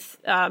burdened with,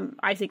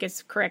 I think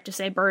it's correct to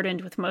say,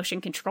 burdened with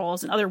motion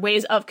controls and other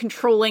ways of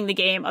controlling the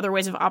game, other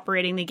ways of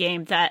operating the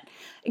game that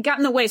got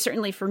in the way,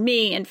 certainly for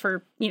me and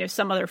for,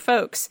 some other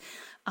folks.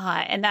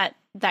 And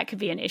that could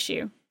be an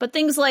issue. But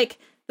things like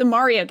the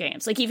Mario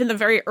games, like even the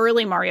very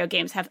early Mario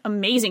games, have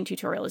amazing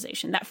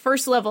tutorialization. That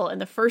first level in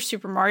the first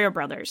Super Mario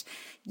Brothers,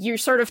 you're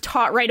sort of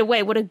taught right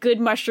away what a good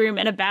mushroom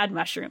and a bad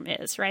mushroom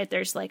is, right?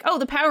 There's like, oh,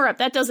 the power up,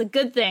 that does a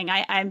good thing.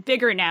 I'm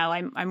bigger now.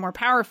 I'm more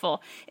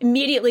powerful.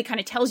 Immediately kind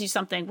of tells you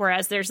something.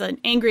 Whereas there's an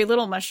angry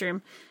little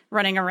mushroom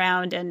running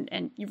around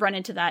and you run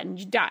into that and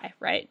you die,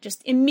 right?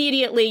 Just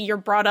immediately you're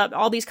brought up.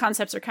 All these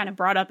concepts are kind of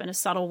brought up in a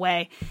subtle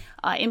way,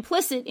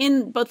 implicit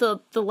in both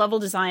the level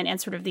design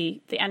and sort of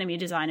the enemy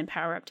design and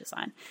power up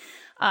design.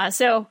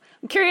 So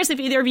I'm curious if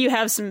either of you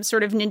have some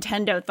sort of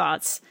Nintendo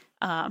thoughts,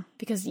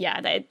 because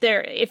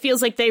it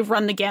feels like they've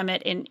run the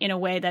gamut in a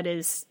way that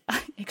is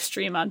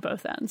extreme on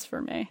both ends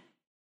for me.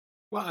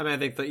 Well, I mean, I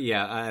think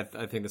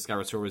I think the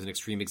Skyward Sword was an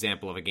extreme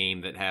example of a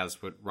game that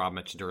has what Rob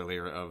mentioned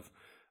earlier of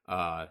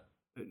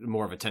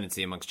more of a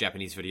tendency amongst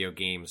Japanese video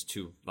games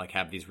to like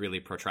have these really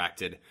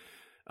protracted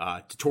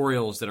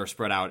tutorials that are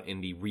spread out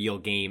in the real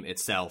game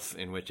itself,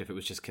 in which if it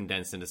was just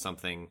condensed into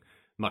something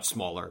much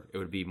smaller, it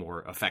would be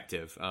more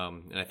effective.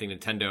 And I think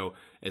Nintendo,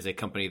 as a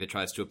company that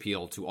tries to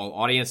appeal to all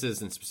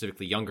audiences and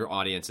specifically younger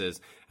audiences,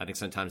 I think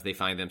sometimes they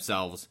find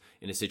themselves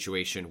in a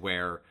situation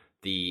where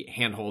the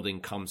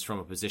hand-holding comes from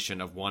a position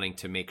of wanting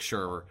to make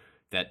sure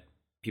that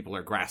people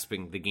are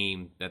grasping the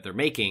game that they're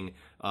making.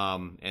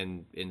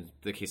 And in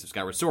the case of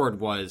Skyward Sword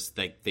was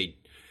like they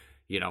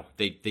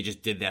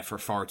just did that for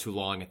far too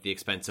long at the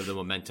expense of the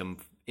momentum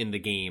in the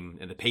game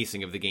and the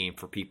pacing of the game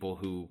for people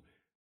who,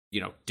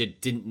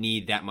 didn't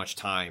need that much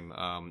time.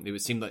 It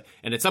would seem like,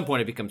 and at some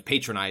point it becomes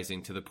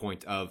patronizing to the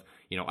point of,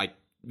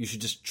 you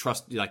should just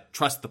trust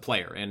the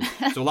player. And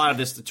so a lot of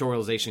this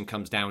tutorialization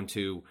comes down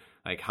to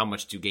like, how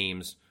much do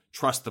games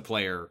trust the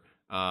player,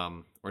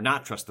 or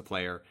not trust the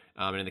player.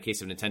 And in the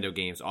case of Nintendo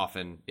games,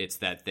 often it's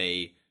that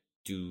they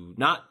do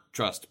not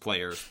trust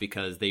players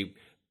because maybe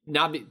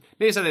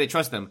it's not that they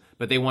trust them,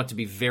 but they want to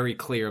be very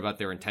clear about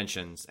their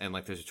intentions. And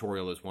like the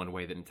tutorial is one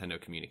way that Nintendo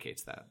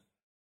communicates that.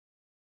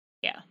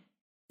 Yeah.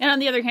 And on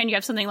the other hand, you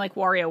have something like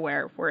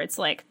WarioWare where it's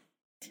like,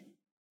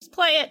 just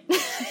play it.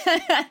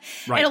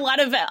 Right. And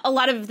a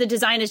lot of the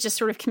design is just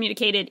sort of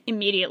communicated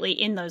immediately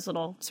in those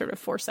little sort of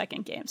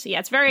 4-second games. So yeah,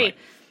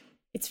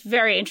 it's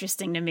very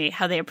interesting to me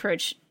how they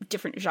approach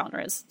different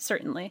genres,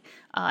 certainly.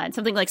 And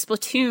something like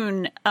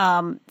Splatoon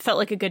felt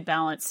like a good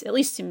balance, at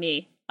least to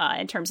me,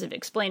 in terms of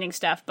explaining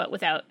stuff, but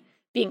without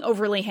being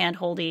overly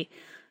hand-holdy.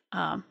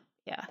 Yeah,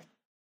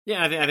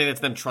 I think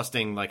that's them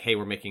trusting, like, hey,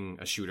 we're making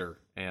a shooter,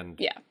 and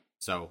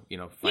So,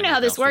 how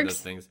this works.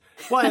 those things.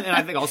 Well, and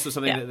I think also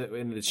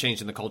something that's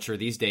changed in the culture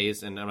these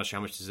days, and I'm not sure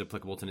how much this is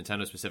applicable to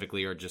Nintendo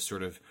specifically or just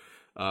sort of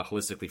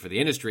holistically for the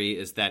industry,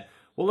 is that,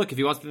 well, look, if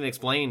you want something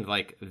explained,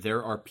 like,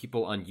 there are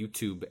people on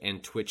YouTube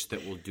and Twitch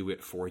that will do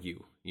it for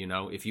you.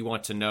 If you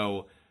want to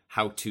know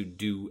how to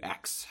do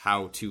X,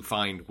 how to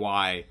find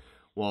Y,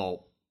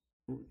 well,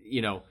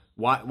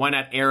 why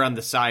not err on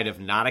the side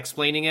of not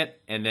explaining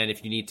it? And then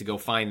if you need to go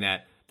find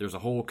that, there's a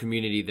whole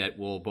community that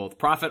will both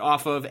profit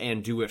off of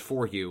and do it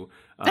for you.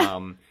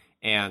 I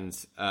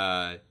think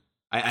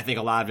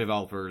a lot of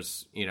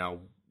developers,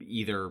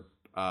 either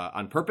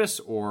on purpose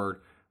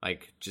or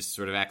like just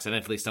sort of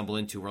accidentally stumble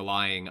into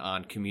relying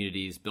on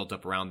communities built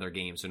up around their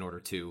games in order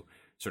to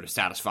sort of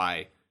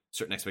satisfy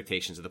certain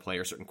expectations of the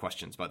player, certain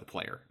questions by the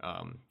player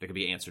that could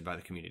be answered by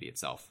the community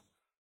itself.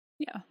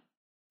 Yeah,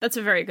 that's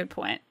a very good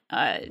point.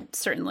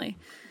 Certainly.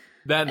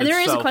 That and there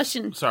is a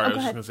question. Sorry, I was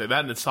just going to say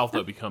that in itself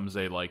though becomes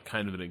a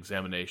kind of an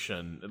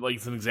examination. Like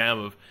it's an exam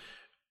of,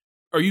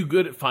 are you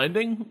good at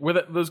finding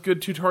where those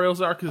good tutorials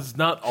are? Because it's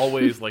not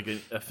always like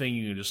a thing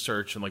you can just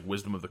search and like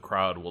wisdom of the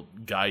crowd will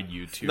guide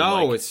you to.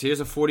 No, here's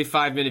a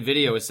 45-minute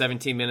video with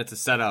 17 minutes of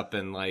setup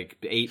and like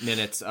 8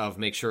 minutes of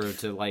make sure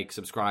to like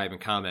subscribe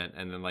and comment,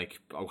 and then like,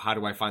 oh, how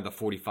do I find the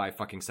 45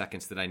 fucking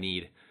seconds that I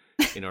need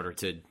in order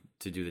to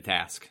do the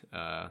task?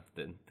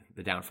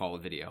 The downfall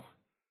of video.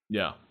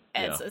 Yeah.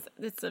 It's a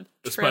trip.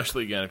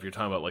 Especially again if you're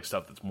talking about like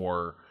stuff that's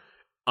more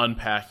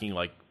unpacking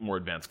like more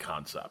advanced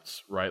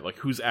concepts, right? Like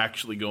who's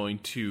actually going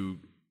to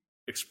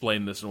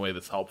explain this in a way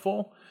that's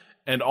helpful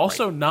and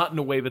also not in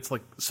a way that's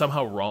like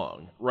somehow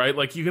wrong, right?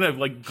 Like you can have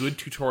like good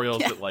tutorials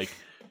that like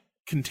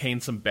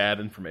contain some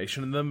bad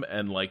information in them,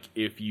 and like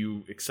if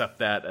you accept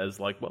that as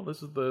like, well,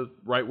 this is the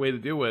right way to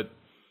do it,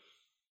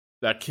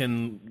 that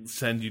can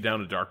send you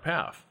down a dark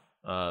path.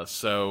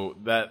 So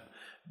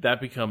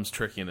that becomes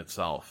tricky in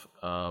itself.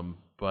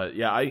 But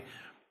yeah,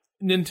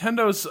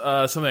 Nintendo's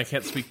something I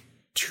can't speak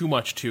too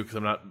much to because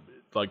I'm not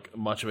like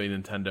much of a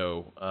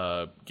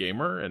Nintendo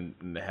gamer, and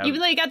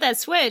even though you got that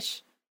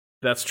Switch.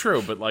 That's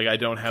true, but like I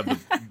don't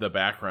have the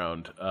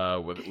background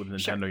with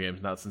Nintendo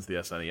games, not since the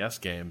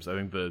SNES games. I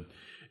think the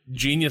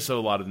genius of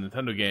a lot of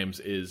Nintendo games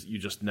is you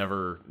just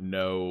never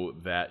know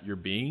that you're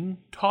being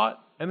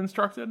taught and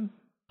instructed.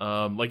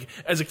 Like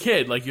as a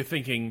kid, like you're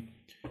thinking,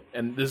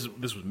 and this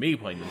was me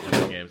playing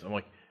Nintendo games. I'm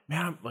like,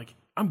 man,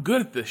 I'm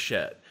good at this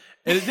shit.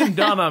 And it didn't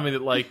dawn on me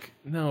that, like,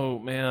 no,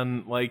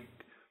 man, like,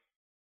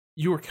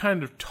 you were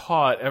kind of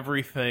taught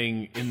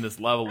everything in this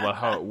level about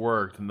how it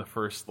worked in the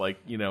first,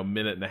 like,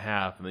 minute and a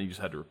half, and then you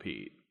just had to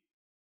repeat.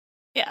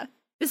 Yeah.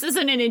 This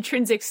isn't an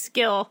intrinsic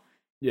skill.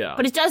 Yeah.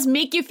 But it does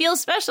make you feel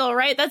special,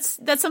 right? That's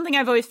something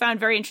I've always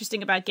found very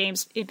interesting about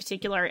games in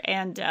particular,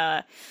 and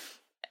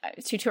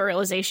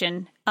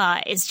tutorialization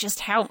is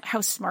just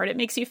how smart it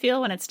makes you feel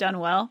when it's done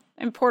well.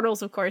 And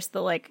Portal's, of course, the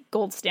like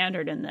gold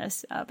standard in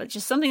this, but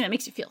just something that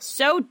makes you feel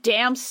so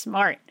damn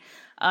smart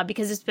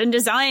because it's been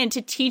designed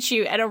to teach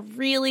you at a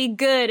really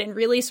good and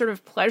really sort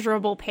of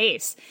pleasurable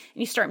pace.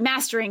 And you start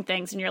mastering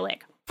things and you're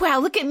like, wow,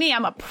 look at me.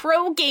 I'm a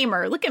pro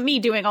gamer. Look at me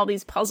doing all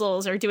these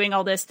puzzles or doing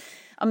all this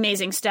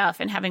amazing stuff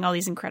and having all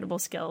these incredible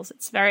skills.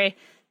 It's very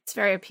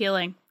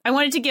appealing. I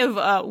wanted to give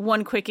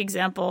one quick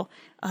example,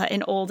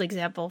 an old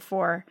example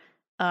for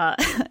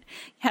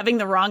having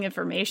the wrong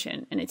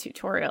information in a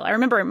tutorial. I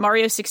remember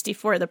Mario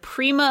 64, the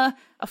Prima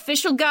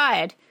official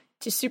guide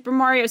to Super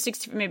Mario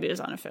 64. Maybe it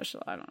was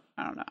unofficial. I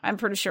don't know. I'm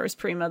pretty sure it was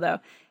Prima though.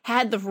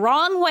 Had the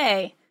wrong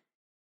way,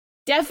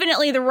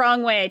 definitely the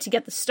wrong way to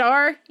get the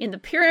star in the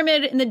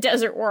pyramid in the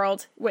desert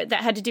world.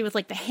 That had to do with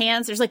like the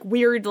hands. There's like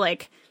weird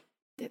like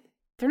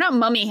they're not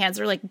mummy hands.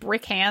 They're like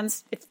brick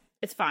hands.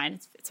 It's fine.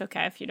 It's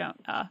okay if you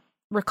don't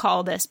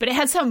recall this, but it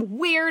had some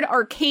weird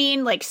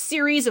arcane like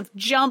series of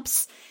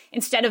jumps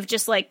instead of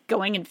just like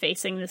going and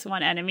facing this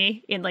one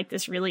enemy in like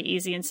this really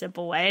easy and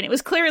simple way. And it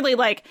was clearly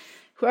like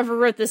whoever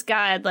wrote this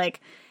guide like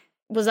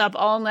was up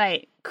all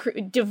night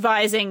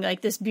devising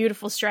like this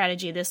beautiful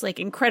strategy, this like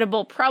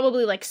incredible,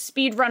 probably like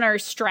speedrunner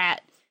strat,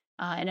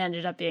 and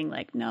ended up being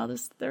like, no,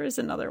 there is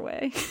another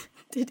way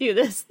to do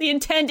this. The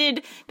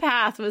intended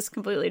path was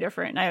completely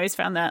different. And I always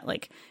found that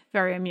like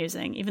very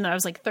amusing, even though I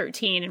was like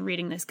 13 and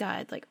reading this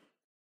guide, like,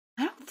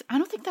 I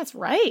don't think that's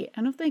right.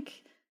 I don't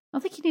think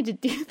you need to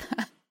do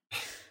that.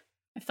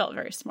 I felt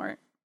very smart.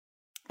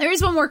 There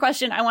is one more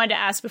question I wanted to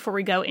ask before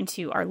we go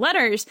into our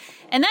letters,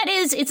 and that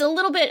is, it's a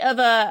little bit of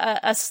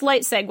a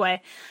slight segue,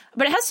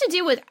 but it has to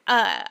do with,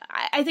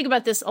 I think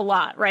about this a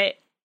lot, right?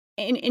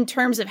 In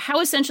terms of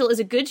how essential is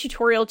a good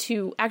tutorial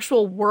to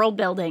actual world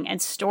building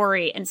and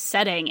story and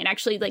setting, and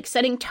actually like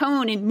setting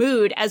tone and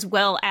mood as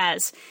well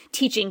as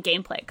teaching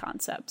gameplay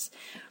concepts,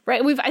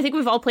 right? I think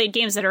we've all played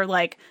games that are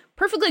like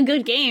perfectly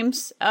good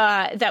games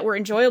that were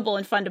enjoyable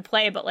and fun to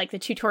play, but like the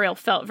tutorial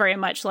felt very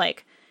much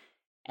like,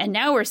 and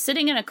now we're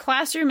sitting in a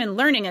classroom and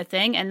learning a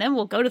thing, and then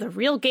we'll go to the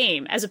real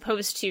game, as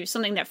opposed to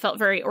something that felt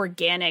very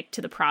organic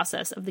to the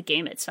process of the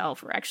game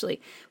itself, or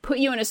actually put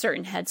you in a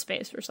certain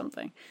headspace or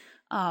something.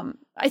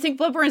 I think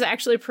Bloodborne is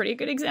actually a pretty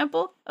good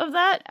example of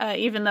that,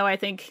 even though I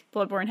think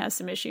Bloodborne has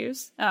some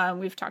issues.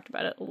 We've talked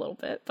about it a little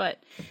bit,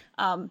 but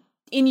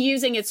in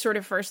using its sort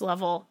of first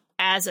level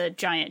as a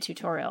giant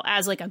tutorial,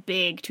 as like a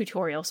big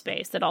tutorial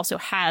space that also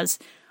has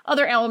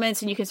other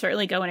elements, and you can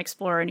certainly go and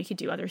explore and you can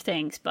do other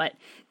things, but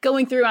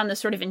going through on this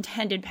sort of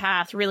intended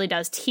path really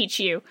does teach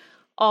you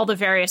all the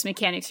various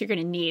mechanics you're going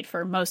to need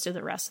for most of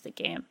the rest of the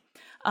game.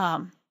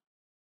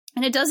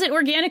 And it does it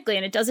organically,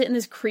 and it does it in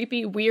this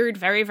creepy, weird,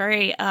 very,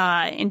 very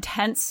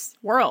intense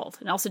world.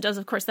 And also does,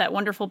 of course, that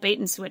wonderful bait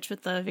and switch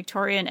with the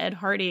Victorian Ed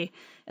Hardy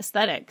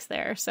aesthetics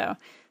there. So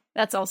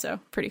that's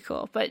also pretty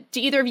cool. But do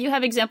either of you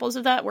have examples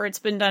of that where it's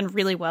been done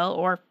really well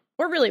or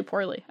really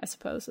poorly, I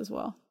suppose, as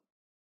well?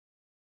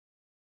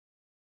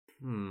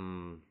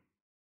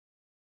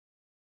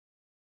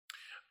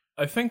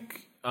 I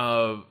think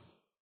a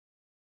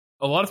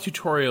lot of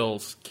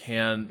tutorials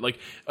can, like,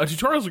 a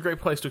tutorial is a great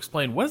place to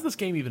explain what is this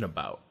game even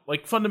about?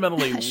 Like,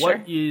 fundamentally, Sure.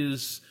 What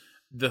is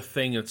the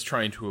thing it's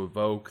trying to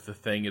evoke, the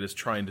thing it is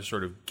trying to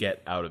sort of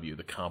get out of you,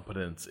 the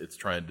competence it's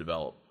trying to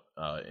develop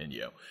in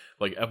you.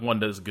 Like, F1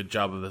 does a good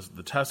job of this,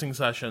 the testing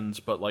sessions,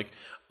 but, like,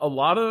 a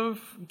lot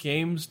of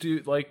games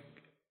do, like,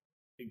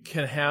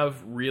 can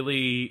have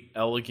really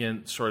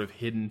elegant sort of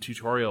hidden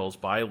tutorials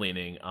by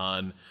leaning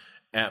on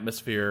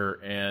atmosphere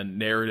and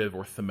narrative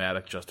or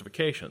thematic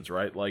justifications,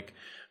 right? Like,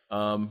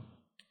 game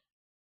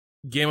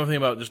I'm thinking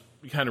about just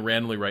kind of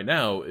randomly right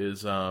now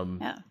is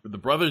the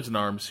Brothers in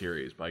Arms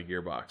series by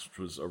Gearbox, which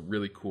was a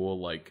really cool,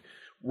 like,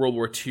 World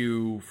War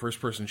II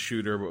first-person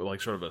shooter, but with,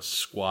 like, sort of a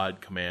squad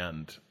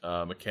command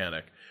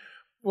mechanic.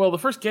 Well, the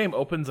first game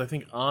opens, I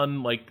think,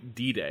 on, like,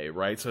 D-Day,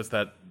 right? So it's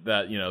that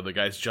you know, the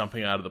guys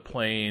jumping out of the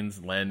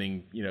planes,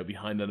 landing, you know,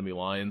 behind enemy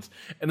lines.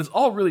 And it's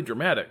all really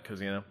dramatic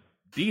because, you know,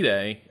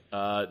 D-Day,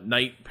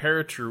 night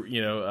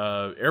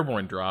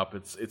airborne drop,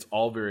 it's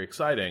all very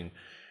exciting.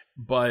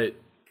 But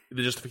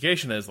the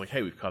justification is, like,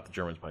 hey, we've caught the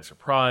Germans by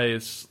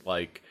surprise,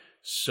 like,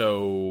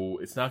 so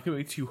it's not going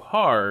to be too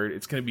hard.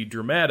 It's going to be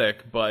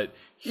dramatic, but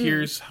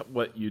here's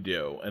what you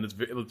do. And it's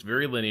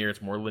very linear.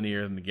 It's more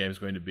linear than the game's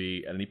going to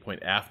be at any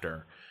point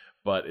after.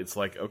 But it's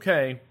like,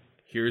 okay,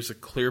 here's a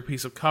clear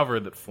piece of cover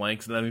that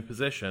flanks an enemy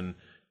position.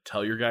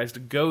 Tell your guys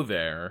to go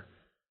there,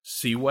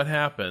 see what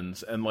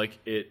happens, and, like,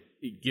 it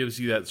gives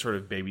you that sort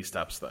of baby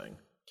steps thing.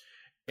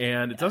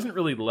 And it doesn't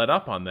really let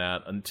up on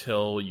that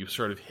until you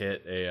sort of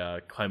hit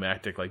a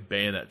climactic, like,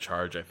 bayonet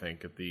charge, I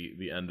think, at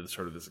the end of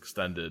sort of this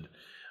extended,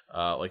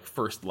 like,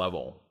 first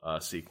level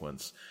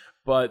sequence.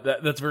 But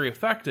that's very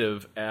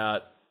effective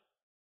at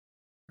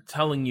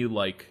telling you,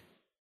 like,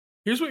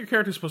 here's what your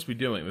character's supposed to be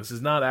doing. This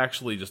is not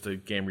actually just a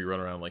game where you run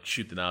around and, like,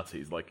 shoot the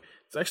Nazis. Like,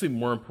 it's actually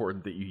more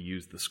important that you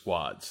use the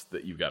squads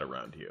that you've got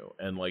around you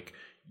and, like,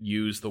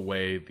 use the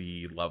way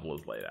the level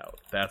is laid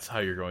out. That's how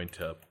you're going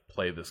to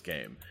play this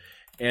game.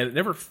 And it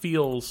never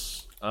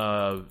feels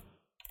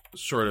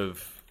sort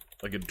of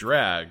like a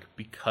drag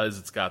because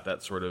it's got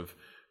that sort of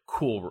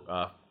cool,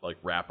 like,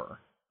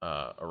 wrapper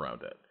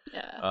around it.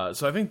 Yeah.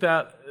 So I think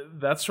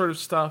that sort of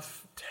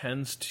stuff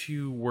tends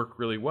to work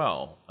really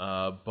well.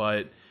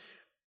 But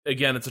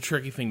again, it's a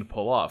tricky thing to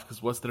pull off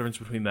because what's the difference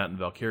between that and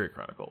Valkyria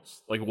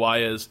Chronicles? Like, why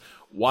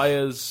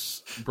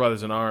is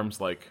Brothers in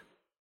Arms, like,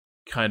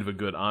 kind of a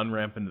good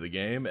on-ramp into the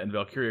game, and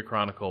Valkyria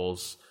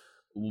Chronicles,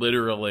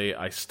 literally,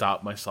 I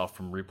stop myself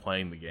from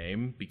replaying the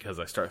game because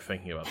I start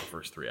thinking about the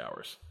first 3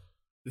 hours.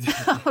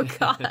 Oh,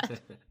 God.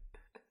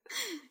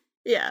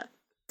 Yeah,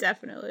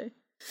 definitely.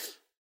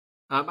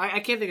 I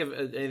can't think of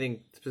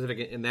anything specific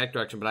in that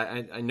direction, but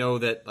I know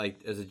that,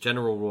 like, as a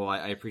general rule,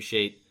 I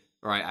appreciate,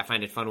 or I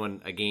find it fun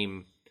when a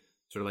game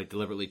sort of, like,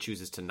 deliberately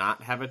chooses to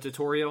not have a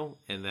tutorial,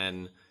 and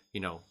then,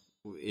 you know,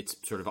 it's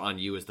sort of on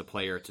you as the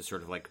player to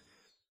sort of, like,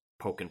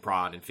 poke and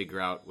prod and figure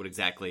out what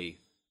exactly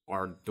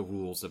are the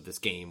rules of this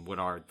game, what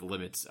are the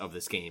limits of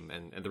this game,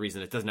 and the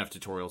reason it doesn't have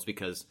tutorials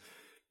because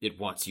it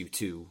wants you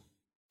to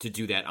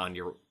do that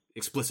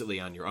explicitly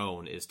on your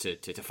own, is to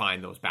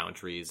find those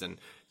boundaries and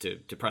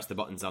to press the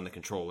buttons on the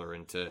controller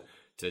and to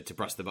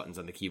press the buttons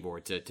on the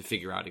keyboard to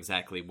figure out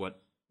exactly what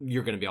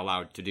you're going to be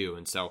allowed to do.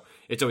 And so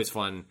it's always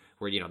fun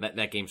where, you know,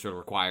 that game sort of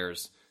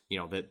requires, you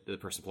know, that the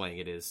person playing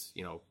it is,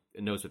 you know,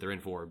 knows what they're in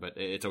for, but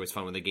it's always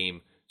fun when the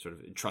game sort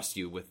of trusts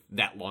you with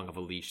that long of a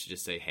leash to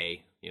just say,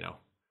 hey, you know,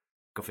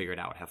 go figure it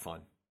out, have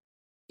fun.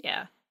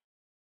 Yeah.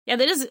 Yeah,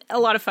 that is a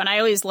lot of fun. I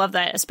always love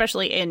that,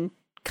 especially in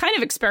kind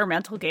of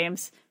experimental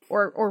games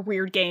or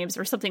weird games,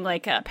 or something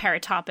like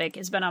Paratopic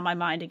has been on my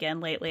mind again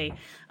lately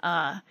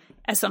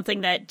as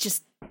something that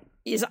just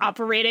is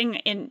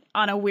operating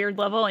on a weird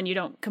level and you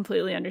don't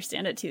completely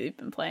understand it till you've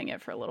been playing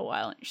it for a little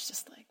while. And it's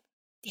just like,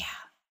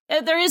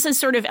 yeah. There is a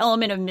sort of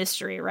element of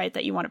mystery, right,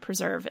 that you want to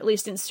preserve, at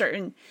least in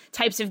certain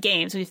types of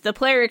games. If the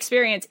player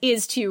experience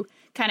is to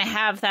kind of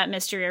have that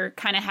mystery or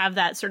kind of have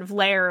that sort of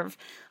layer of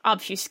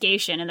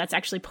obfuscation, and that's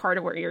actually part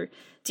of what you're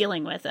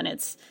dealing with. And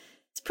it's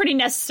pretty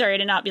necessary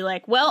to not be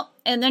like, well,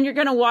 and then you're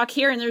going to walk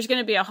here and there's going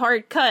to be a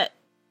hard cut.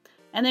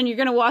 And then you're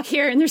going to walk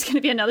here and there's going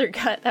to be another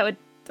cut. That would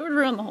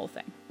ruin the whole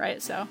thing,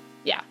 right? So,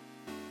 yeah.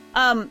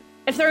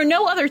 if there are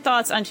no other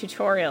thoughts on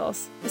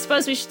tutorials, I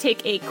suppose we should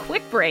take a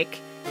quick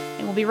break,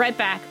 and we'll be right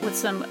back with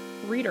some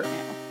reader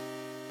mail.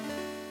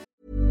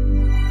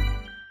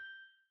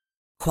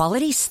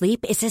 Quality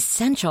sleep is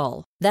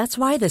essential. That's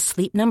why the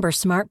Sleep Number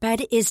Smart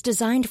Bed is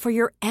designed for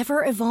your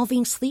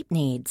ever-evolving sleep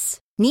needs.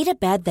 Need a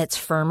bed that's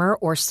firmer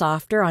or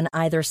softer on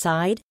either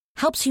side?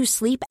 Helps you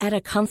sleep at a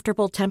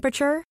comfortable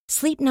temperature?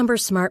 Sleep Number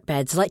Smart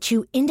Beds let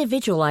you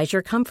individualize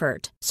your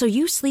comfort, so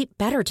you sleep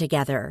better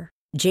together.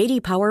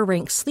 J.D. Power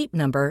ranks Sleep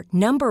Number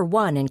number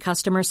 1 in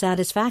customer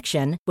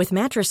satisfaction with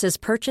mattresses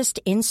purchased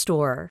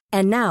in-store.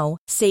 And now,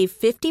 save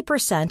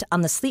 50%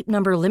 on the Sleep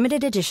Number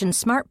Limited Edition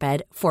Smart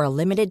Bed for a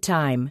limited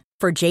time.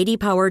 For J.D.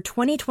 Power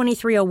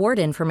 2023 award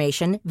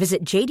information,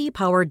 visit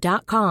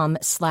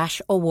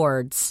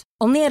jdpower.com/awards.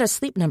 Only at a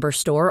Sleep Number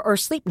store or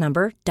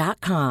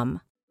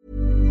sleepnumber.com.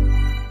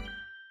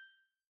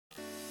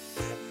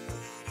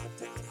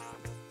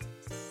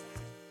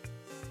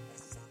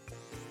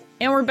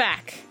 And we're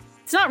back.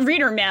 It's not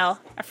reader mail.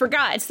 I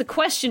forgot. It's the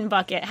question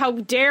bucket. How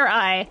dare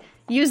I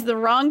use the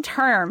wrong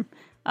term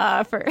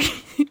for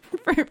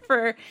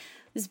for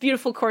this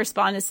beautiful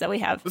correspondence that we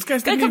have. This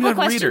guy's didn't even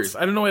have readers.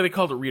 I don't know why they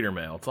called it reader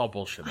mail. It's all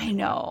bullshit. I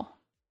know.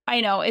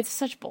 It's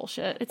such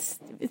bullshit.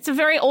 It's a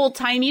very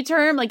old-timey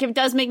term. Like, it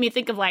does make me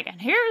think of, like,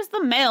 and here's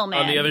the mailman.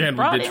 On the other hand,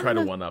 we did try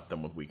to one-up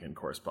them with weekend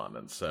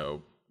correspondence,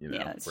 so, we're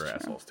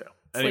assholes too.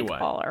 Anyway. It's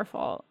like all our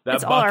fault.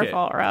 It's all our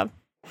fault, Rob.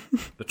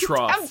 The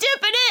trough. I'm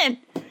dipping in.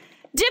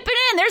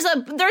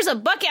 There's a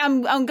bucket.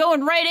 I'm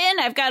going right in.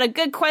 I've got a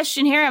good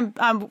question here.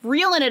 I'm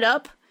reeling it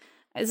up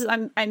as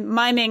I'm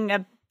miming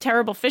a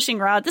terrible fishing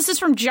rod. This is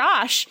from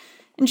Josh,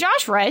 and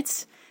Josh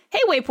writes, "Hey,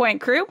 Waypoint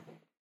crew.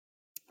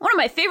 One of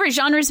my favorite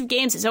genres of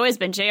games has always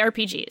been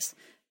JRPGs,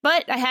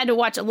 but I had to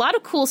watch a lot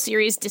of cool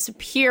series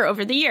disappear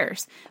over the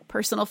years.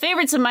 Personal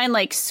favorites of mine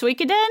like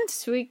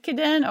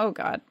Suikoden, oh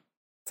god,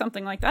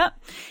 something like that,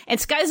 and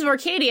Skies of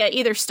Arcadia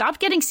either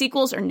stopped getting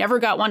sequels or never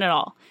got one at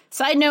all.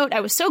 Side note,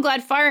 I was so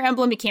glad Fire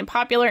Emblem became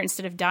popular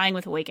instead of dying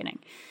with Awakening.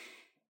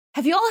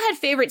 Have you all had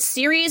favorite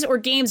series or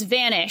games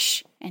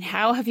vanish, and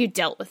how have you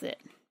dealt with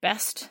it?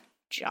 Best,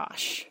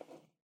 Josh."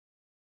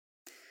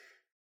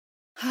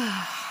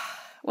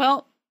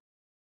 Well,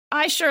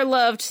 I sure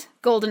loved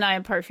GoldenEye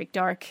and Perfect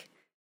Dark,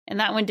 and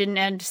that one didn't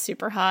end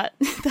super hot.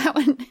 That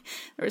one,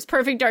 there was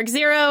Perfect Dark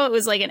Zero. It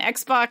was like an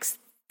Xbox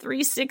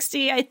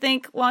 360, I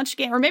think, launch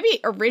game, or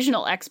maybe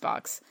original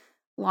Xbox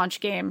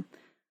launch game.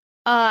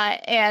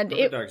 And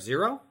Perfect Dark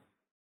Zero?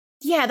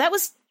 Yeah, that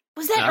was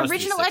that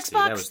original Xbox?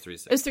 That was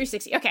 360. It was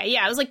 360. Okay,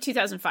 yeah, it was like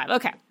 2005.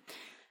 Okay.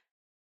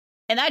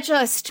 And that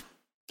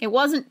it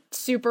wasn't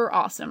super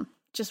awesome.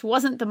 Just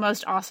wasn't the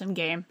most awesome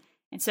game.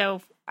 And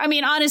so, I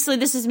mean, honestly,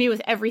 this is me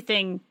with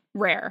everything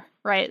Rare,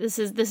 right? This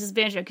is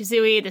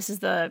Banjo-Kazooie. This is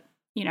the,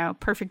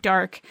 Perfect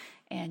Dark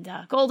and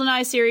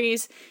GoldenEye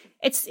series.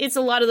 It's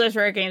a lot of those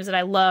Rare games that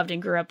I loved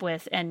and grew up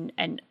with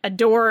and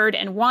adored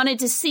and wanted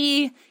to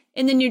see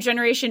in the new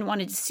generation,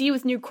 wanted to see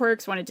with new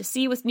quirks, wanted to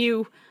see with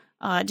new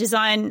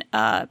design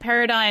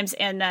paradigms,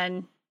 and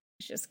then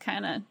it just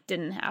kind of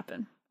didn't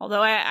happen.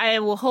 Although I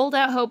will hold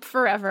out hope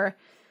forever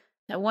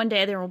that one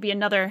day there will be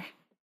another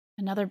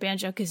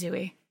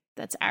Banjo-Kazooie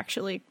that's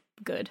actually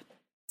good.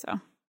 So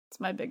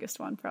it's my biggest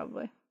one,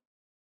 probably.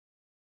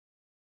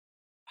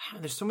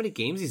 There's so many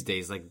games these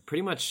days. Like,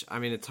 pretty much, I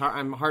mean, it's hard.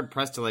 I'm hard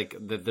pressed to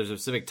there's a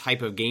specific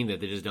type of game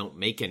that they just don't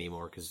make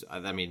anymore. Because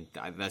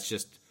that's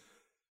just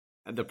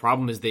the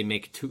problem. Is they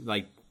make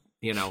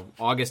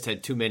August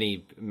had too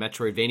many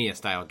Metroidvania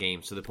style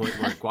games to the point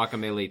where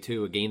Guacamelee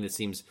 2, a game that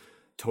seems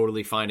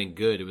totally fine and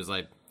good, it was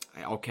like,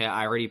 okay,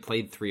 I already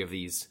played 3 of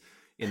these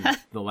in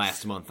the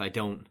last month.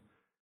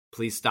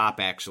 Please stop.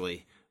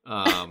 Actually,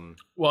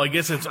 well, I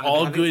guess it's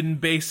all good in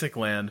Basic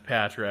Land,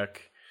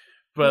 Patrick.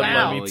 But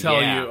let me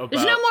tell you about...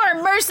 There's no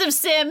more immersive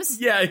Sims.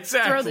 Yeah,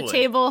 exactly. Throw the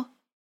table.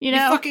 You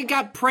fucking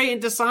got Prey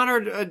and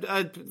Dishonored,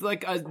 a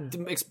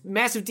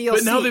massive DLC.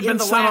 But now they've been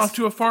sent off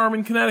to a farm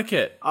in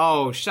Connecticut.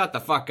 Oh, shut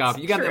the fuck up!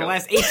 You got the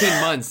last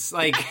 18 months.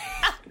 Like,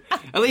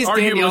 at least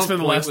arguably Danielle's the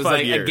point last was 5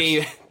 like years. a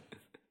game.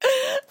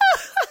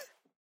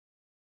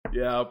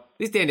 Yeah. At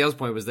least Danielle's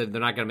point was that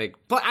they're not going to make.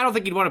 But I don't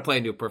think you'd want to play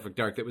a new Perfect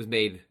Dark that was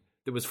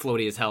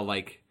floaty as hell.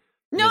 Like,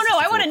 no,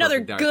 I want another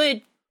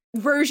good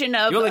version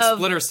of. You want like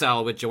Splinter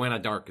Cell with Joanna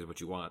Dark is what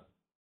you want.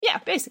 Yeah,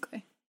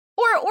 basically.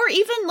 Or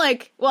even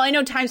I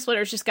know Time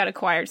Splitters just got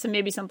acquired, so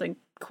maybe something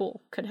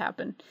cool could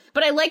happen.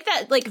 But I like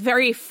that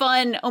very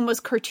fun,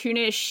 almost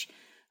cartoonish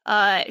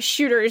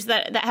shooters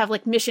that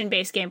have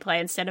mission-based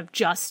gameplay instead of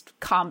just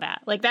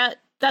combat. Like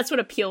that's what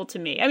appealed to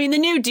me. I mean, the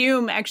new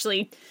Doom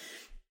actually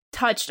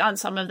touched on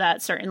some of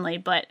that, certainly,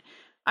 but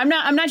I'm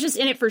not just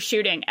in it for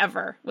shooting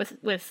ever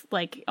with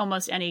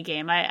almost any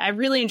game. I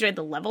really enjoyed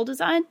the level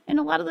design in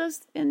a lot of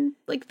those, in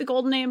the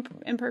GoldenEye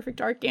and Perfect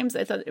Dark games.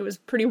 I thought it was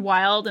pretty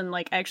wild, and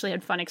I actually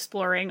had fun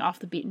exploring off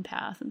the beaten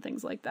path and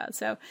things like that.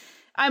 So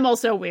I'm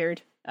also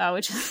weird,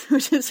 which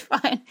is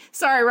fine.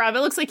 Sorry, Rob. It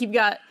looks like you've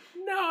got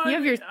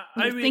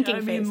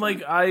thinking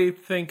face. I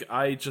think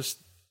I just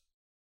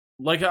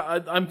like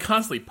I'm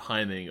constantly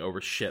pining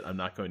over shit I'm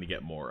not going to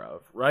get more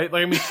of, right?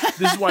 Like, I mean,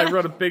 this is why I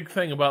wrote a big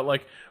thing about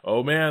like,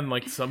 oh man,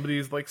 like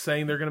somebody's like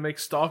saying they're going to make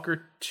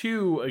Stalker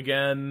 2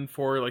 again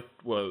for like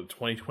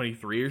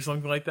 2023 or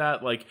something like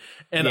that. Like,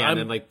 and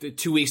then like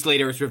 2 weeks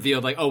later it's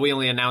revealed like, oh, we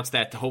only announced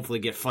that to hopefully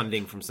get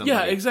funding from somebody.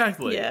 Yeah,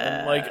 exactly. Yeah.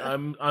 And, like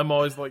I'm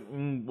always like,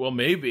 well,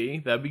 maybe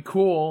that'd be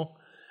cool.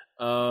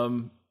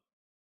 And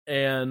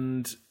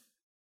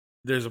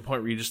there's a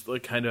point where you just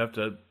like kind of have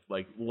to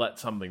like let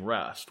something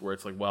rest, where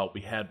it's like, well, we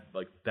had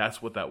like,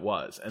 that's what that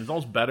was. And it's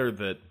almost better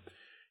that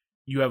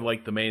you have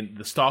like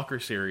the Stalker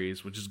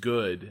series, which is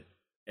good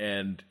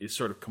and is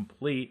sort of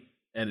complete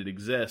and it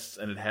exists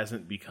and it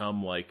hasn't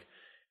become like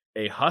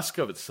a husk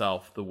of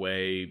itself the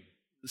way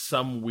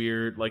some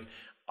weird, like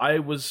I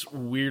was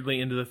weirdly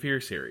into the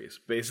Fear series,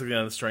 basically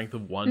on the strength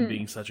of one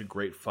being such a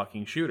great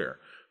fucking shooter.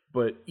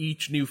 But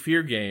each new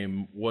Fear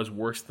game was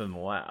worse than the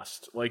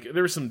last. Like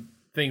there were some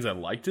things I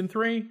liked in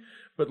 3,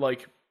 but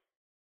like,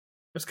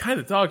 it was kind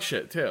of dog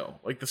shit too.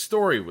 Like the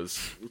story was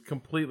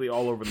completely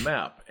all over the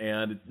map,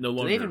 and it no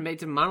longer.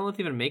 Did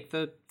Monolith even make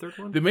the third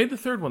one? They made the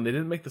third one. They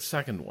didn't make the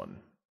second one,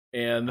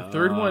 and the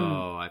third one.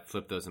 Oh, I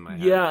flipped those in my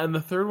head. Yeah, and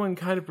the third one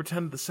kind of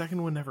pretended the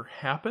second one never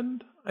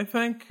happened. I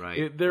think.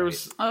 Right.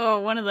 Was. Oh,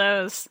 one of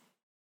those.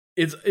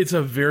 It's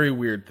a very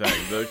weird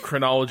thing. The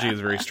chronology is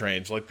very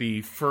strange. Like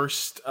the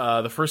first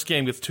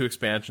game gets 2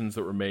 expansions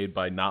that were made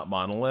by not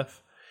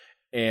Monolith.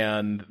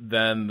 And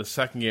then the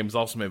second game is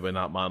also made by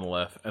not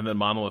Monolith, and then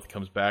Monolith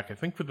comes back, I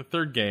think, for the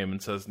third game and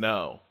says,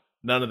 no,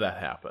 none of that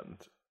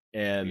happened.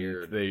 And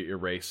they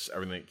erase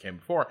everything that came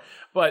before.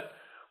 But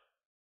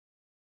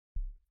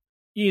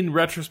in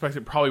retrospect,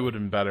 it probably would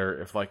have been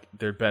better if like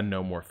there'd been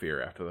no more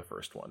Fear after the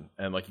first one.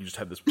 And like you just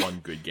had this one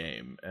good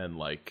game and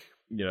like,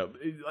 you know,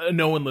 a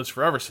no one lives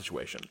forever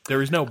situation.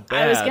 There is no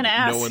bad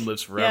no one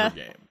lives forever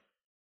game.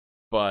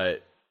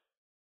 But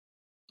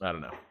I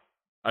don't know.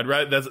 I'd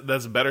rather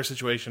that's a better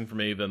situation for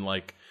me than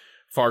like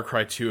Far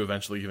Cry 2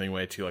 eventually giving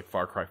way to like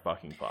Far Cry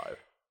fucking 5.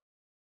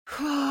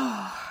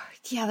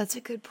 Yeah, that's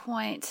a good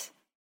point.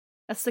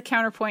 That's the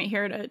counterpoint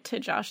here to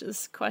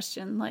Josh's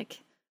question. Like,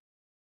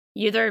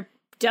 you either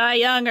die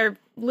young or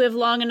live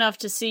long enough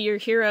to see your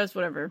heroes,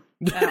 whatever.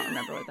 I don't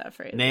remember what that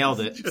phrase Nailed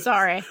is. it.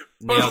 Sorry.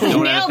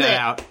 Don't edit that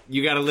out.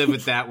 You got to live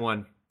with that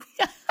one.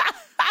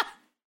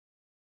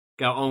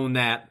 Got to own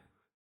that.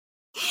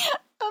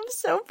 I'm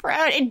so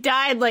proud. It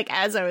died like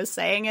as I was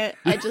saying it.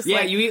 I just you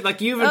even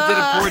did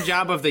a poor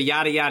job of the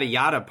yada yada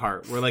yada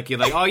part, where like you're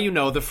like, oh, you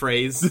know the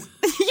phrase.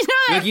 You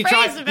know like you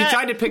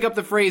tried to pick up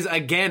the phrase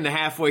again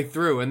halfway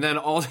through, and then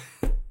all.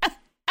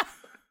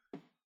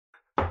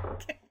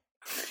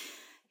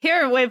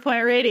 Here at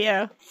Waypoint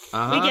Radio,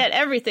 we get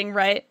everything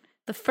right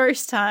the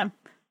first time,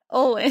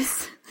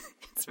 always.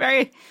 It's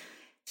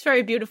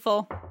very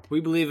beautiful. We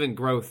believe in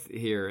growth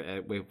here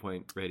at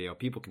Waypoint Radio.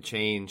 People can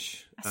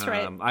change. That's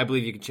right. I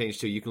believe you can change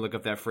too. You can look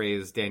up that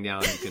phrase,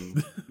 Danielle,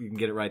 and you can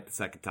get it right the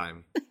second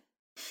time.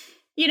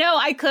 You know,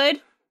 I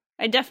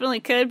definitely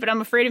could, but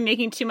I'm afraid of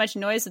making too much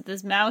noise with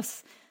this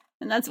mouse,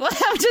 and that's why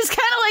I'm just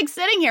kind of like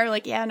sitting here,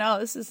 like, yeah, no,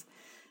 this is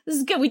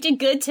good. We did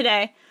good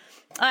today.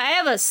 I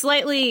have a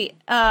slightly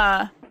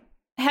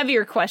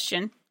heavier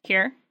question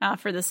here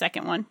for the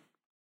second one.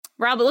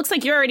 Rob, it looks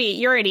like you're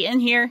already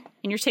in here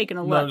and you're taking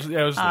a look. I was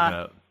looking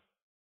at it.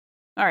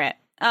 All right.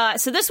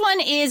 So this one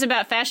is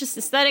about fascist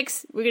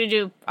aesthetics.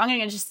 I'm going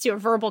to just do a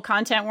verbal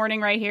content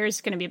warning right here. It's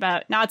going to be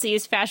about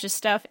Nazis, fascist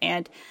stuff,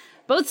 and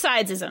both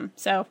sidesism.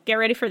 So get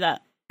ready for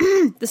that.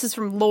 This is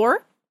from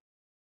Lore.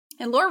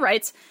 And Lore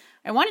writes,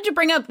 I wanted to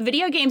bring up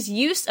video games'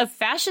 use of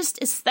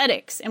fascist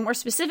aesthetics, and more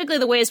specifically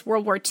the ways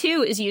World War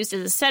II is used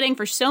as a setting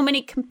for so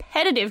many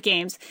competitive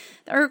games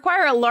that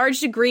require a large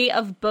degree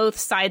of both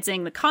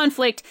sidesing the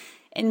conflict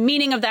and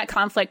meaning of that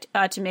conflict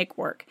to make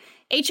work.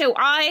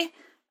 HOI,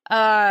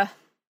 I'm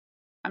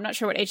not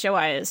sure what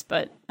HOI is,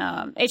 but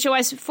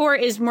HOI 4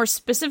 is more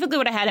specifically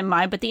what I had in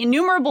mind, but the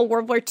innumerable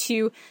World War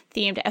II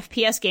themed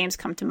FPS games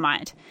come to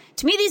mind.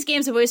 To me, these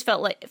games have always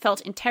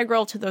felt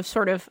integral to those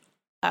sort of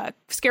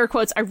scare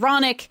quotes,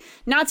 ironic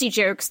Nazi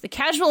jokes, the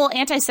casual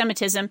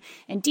anti-Semitism,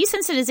 and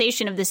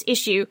desensitization of this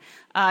issue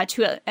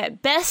to,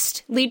 at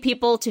best, lead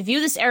people to view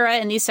this era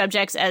and these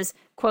subjects as,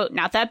 quote,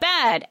 not that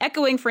bad,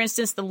 echoing, for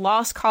instance, the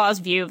lost cause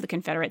view of the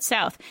Confederate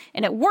South,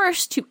 and at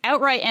worst, to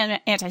outright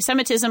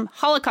anti-Semitism,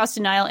 Holocaust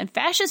denial, and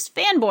fascist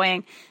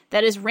fanboying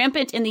that is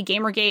rampant in the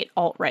Gamergate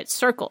alt-right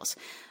circles.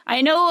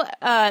 I know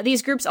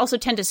these groups also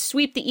tend to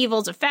sweep the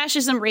evils of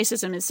fascism,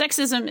 racism, and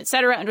sexism,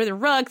 etc., under the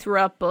rug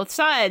throughout both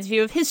sides'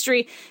 view of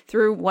history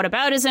through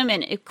whataboutism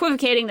and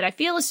equivocating that I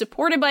feel is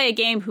supported by a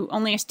game who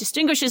only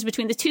distinguishes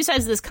between the two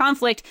sides of this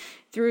conflict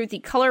through the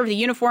color of the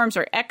uniforms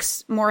or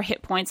X more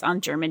hit points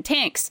on German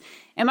tanks.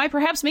 Am I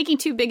perhaps making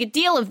too big a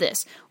deal of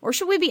this? Or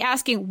should we be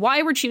asking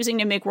why we're choosing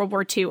to make World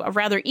War II a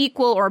rather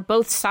equal or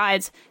both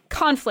sides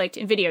conflict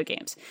in video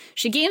games?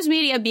 Should games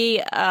media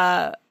be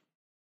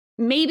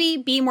maybe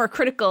be more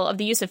critical of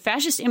the use of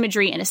fascist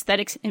imagery and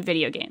aesthetics in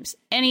video games?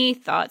 Any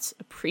thoughts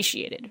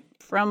appreciated?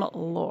 From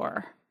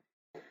Lore.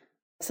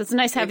 So it's a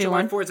nice heavy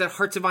one. Is that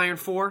Hearts of Iron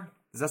 4?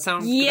 Does that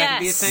sound? Yes, that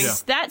could be a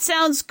thing? that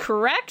sounds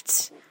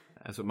correct.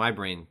 That's what my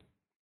brain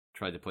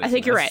tried to play. I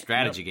think you're That's right. A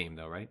strategy game,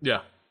 though, right?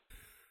 Yeah.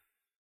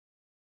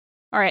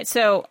 All right,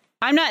 so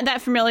I'm not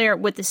that familiar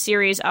with the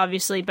series,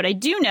 obviously, but I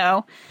do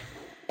know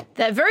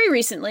that very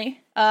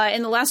recently,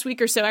 in the last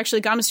week or so,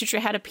 actually, Gamasutra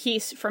had a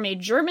piece from a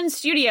German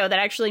studio that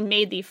actually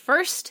made the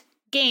first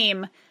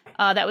game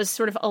that was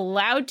sort of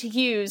allowed to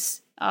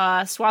use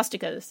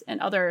swastikas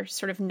and other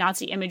sort of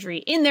Nazi imagery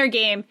in their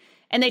game.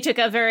 And they took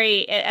a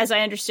very, as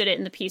I understood it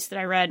in the piece that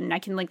I read, and I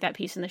can link that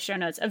piece in the show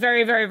notes, a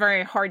very, very,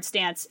 very hard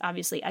stance,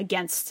 obviously,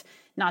 against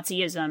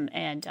Nazism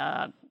and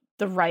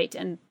the right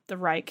and the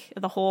Reich,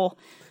 the whole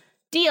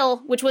deal,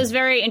 which was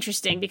very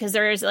interesting because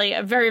there is like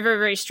a very, very,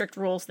 very strict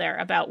rules there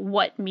about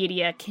what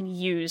media can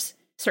use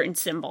certain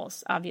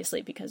symbols,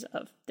 obviously, because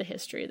of the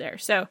history there.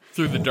 So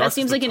Through the that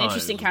seems like an times,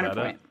 interesting is that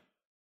counterpoint.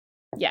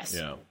 Yes.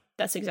 Yeah.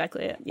 That's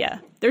exactly it. Yeah.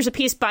 There's a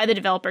piece by the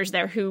developers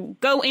there who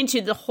go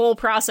into the whole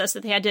process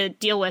that they had to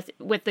deal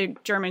with the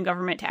German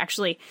government to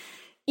actually,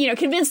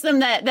 convince them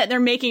that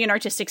they're making an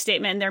artistic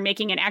statement and they're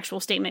making an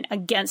actual statement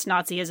against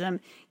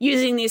Nazism,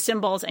 using these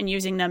symbols and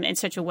using them in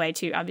such a way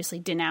to obviously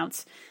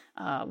denounce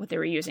what they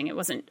were using. It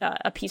wasn't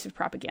a piece of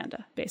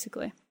propaganda,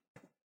 basically,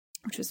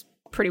 which was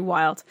pretty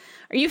wild.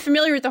 Are you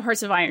familiar with the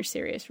Hearts of Iron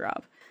series,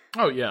 Rob?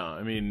 Oh, yeah.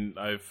 I mean,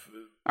 I've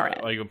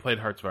right. played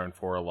Hearts of Iron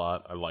 4 a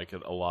lot. I like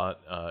it a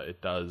lot.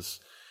 It does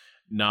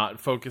not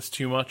focus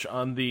too much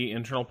on the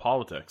internal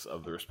politics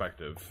of the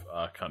respective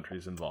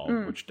countries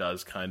involved, which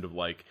does kind of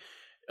like...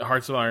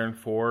 Hearts of Iron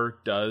 4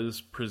 does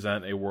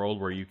present a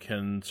world where you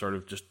can sort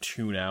of just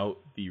tune out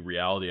the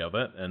reality of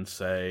it and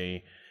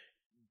say...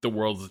 The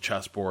world's a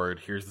chessboard.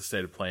 Here's the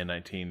state of play in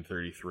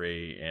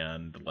 1933,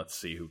 and let's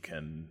see who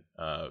can,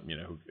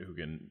 who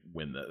can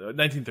win the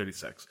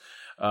 1936.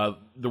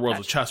 The world's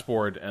a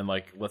chessboard, and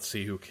let's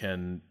see who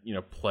can,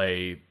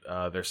 play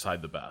their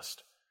side the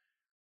best.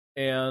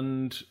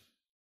 And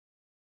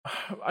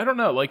I don't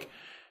know,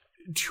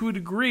 to a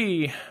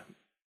degree.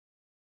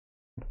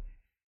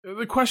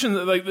 The question,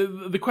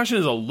 the question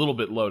is a little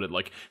bit loaded.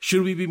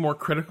 Should we be more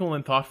critical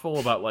and thoughtful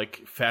about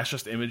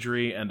fascist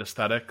imagery and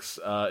aesthetics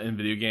in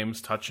video games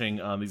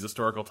touching on these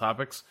historical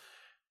topics?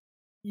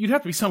 You'd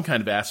have to be some kind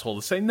of asshole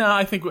to say, "Nah,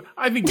 I think we're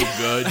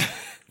good."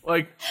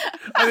 I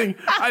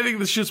think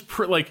this just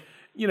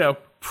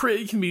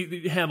it can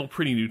be handled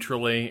pretty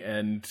neutrally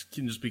and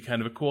can just be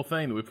kind of a cool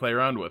thing that we play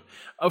around with.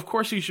 Of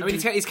course, you should. I mean,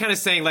 he's kind of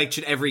saying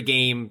should every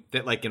game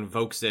that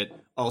invokes it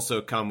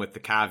also come with the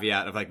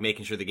caveat of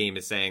making sure the game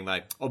is saying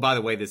oh, by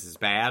the way, this is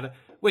bad,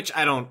 which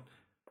I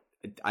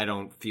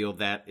don't feel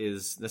that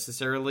is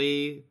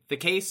necessarily the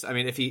case. I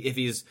mean, if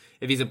he's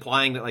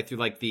implying that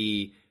through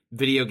the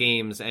video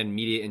games and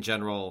media in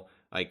general,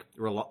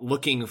 we're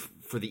looking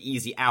for the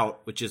easy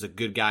out, which is a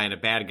good guy and a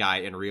bad guy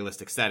in a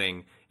realistic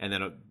setting, and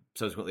then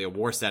subsequently a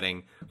war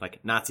setting,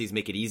 Nazis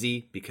make it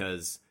easy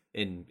because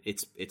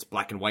it's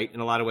black and white in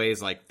a lot of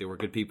ways. There were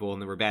good people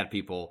and there were bad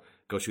people.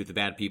 Go shoot the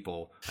bad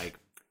people.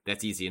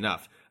 That's easy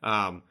enough.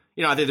 I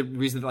think the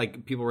reason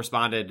that people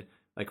responded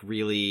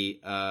really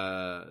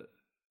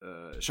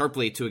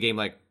sharply to a game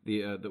like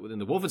in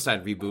the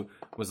Wolfenstein reboot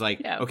was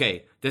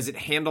okay, does it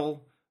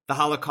handle the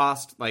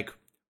Holocaust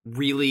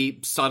really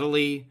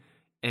subtly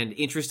and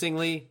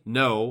interestingly?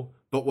 No.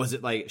 But was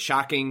it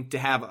shocking to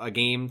have a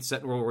game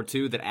set in World War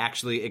II that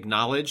actually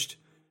acknowledged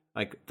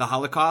the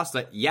Holocaust?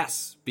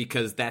 Yes,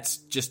 because that's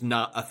just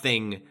not a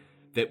thing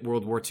that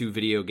World War II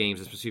video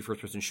games, especially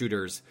first-person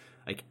shooters,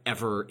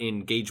 ever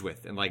engage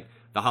with. And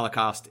the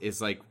Holocaust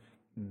is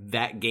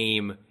that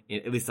game,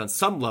 at least on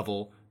some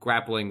level,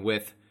 grappling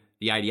with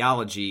the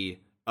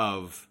ideology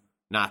of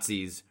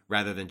Nazis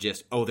rather than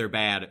just, oh, they're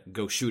bad,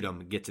 go shoot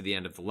them, get to the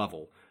end of the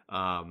level.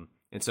 And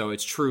so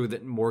it's true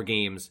that more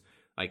games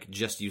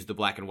just use the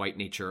black and white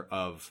nature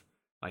of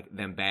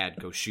them bad,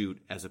 go shoot,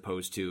 as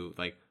opposed to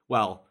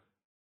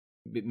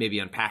maybe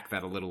unpack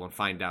that a little and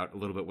find out a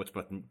little bit what's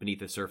beneath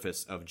the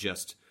surface of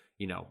just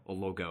a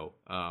logo.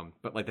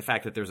 But the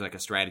fact that there's a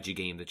strategy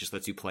game that just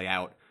lets you play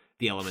out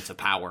the elements of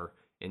power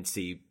and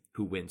see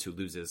who wins, who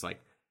loses. I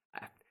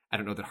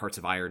don't know that Hearts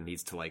of Iron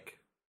needs to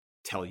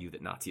tell you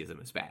that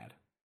Nazism is bad.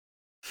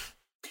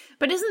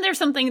 But isn't there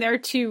something there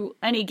to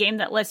any game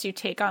that lets you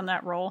take on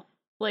that role?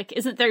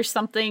 Isn't there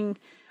something?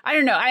 I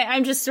don't know.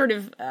 I'm just sort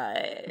of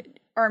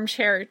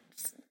armchair,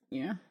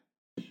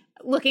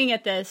 looking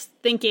at this,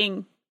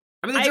 thinking.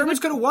 I mean, the Germans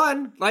could have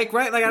won, right?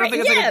 I don't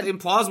think it's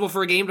implausible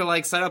for a game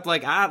to set up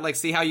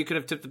see how you could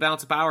have tipped the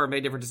balance of power and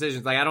made different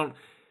decisions. I don't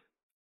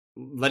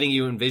letting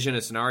you envision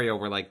a scenario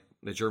where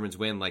the Germans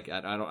win. I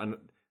don't.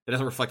 It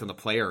doesn't reflect on the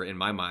player in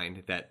my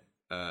mind that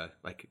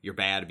you're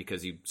bad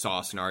because you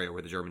saw a scenario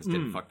where the Germans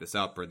didn't fuck this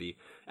up or the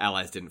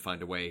Allies didn't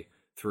find a way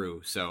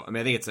through. So I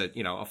mean, I think it's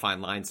a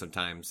fine line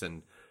sometimes,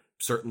 and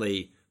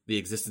certainly the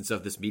existence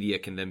of this media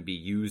can then be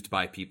used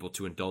by people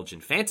to indulge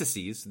in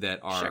fantasies that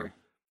are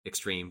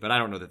extreme, but I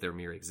don't know that their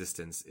mere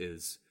existence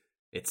is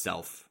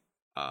itself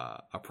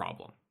a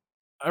problem.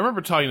 I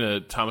remember talking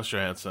to Thomas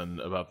Johansson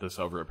about this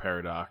over at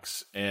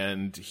Paradox,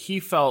 and he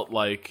felt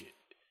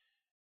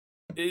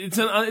it's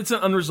an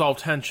unresolved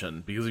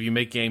tension, because if you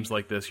make games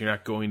like this, you're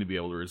not going to be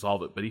able to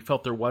resolve it. But he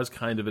felt there was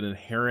kind of an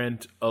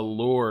inherent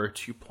allure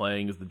to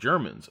playing as the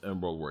Germans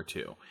in World War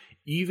II.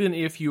 Even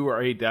if you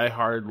are a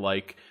diehard,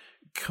 like,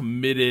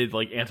 committed,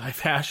 like,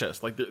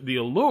 anti-fascist, like, the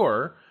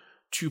allure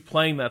to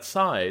playing that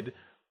side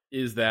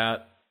is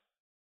that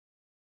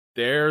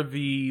they're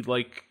the,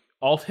 like,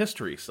 alt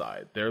history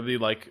side. They're the,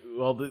 like,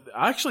 well,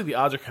 actually the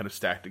odds are kind of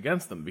stacked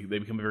against them. They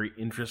become very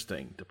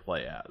interesting to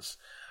play as.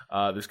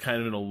 There's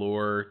kind of an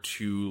allure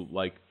to,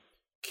 like,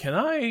 can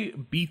I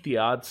beat the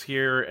odds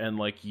here and,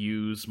 like,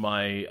 use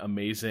my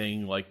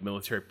amazing, like,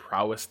 military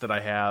prowess that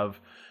I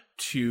have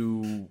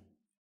to,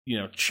 you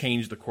know,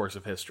 change the course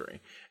of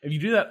history. If you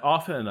do that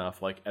often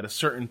enough, like, at a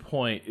certain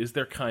point, is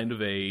there kind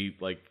of a,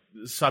 like,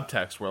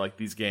 subtext where, like,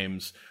 these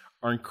games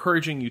are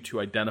encouraging you to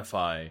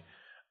identify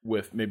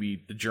with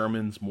maybe the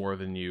Germans more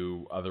than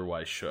you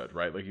otherwise should,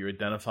 right? Like, you're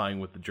identifying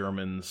with the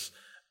Germans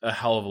a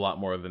hell of a lot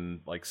more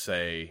than, like,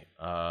 say,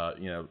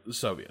 you know, the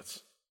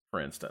Soviets, for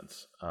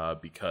instance,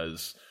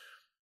 because,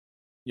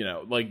 you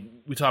know, like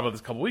we talked about this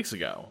a couple weeks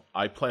ago,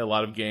 I play a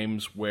lot of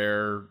games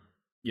where,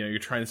 you know, you're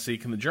trying to see,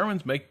 can the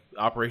Germans make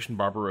Operation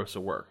Barbarossa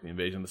work, the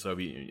invasion of the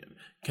Soviet Union?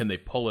 Can they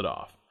pull it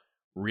off?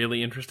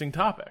 Really interesting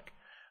topic.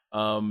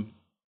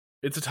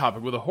 It's a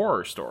topic with a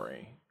horror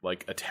story,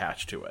 like,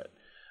 attached to it.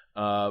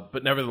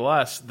 But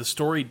nevertheless, the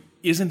story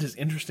isn't as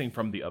interesting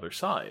from the other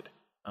side.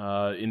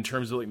 In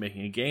terms of, like,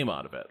 making a game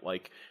out of it.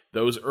 Like,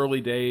 those early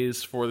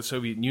days for the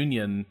Soviet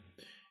Union,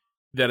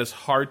 that is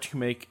hard to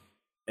make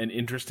an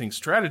interesting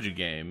strategy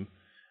game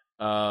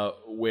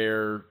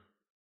where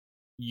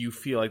you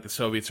feel like the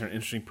Soviets are an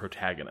interesting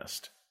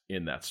protagonist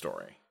in that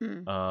story.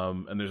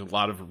 And there's a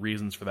lot of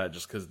reasons for that,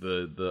 just because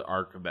the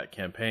arc of that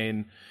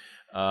campaign.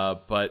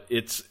 But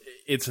it's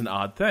an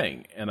odd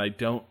thing, and I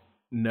don't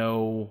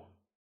know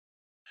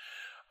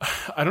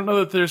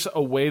that there's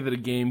a way that a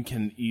game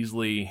can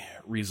easily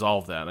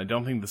resolve that. I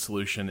don't think the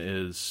solution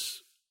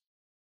is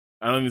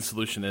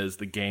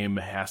the game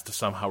has to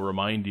somehow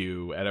remind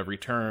you at every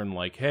turn,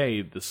 like,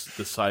 hey, this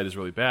side is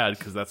really bad,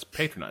 because that's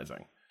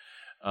patronizing.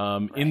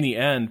 Right. In the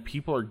end,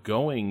 people are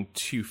going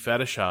to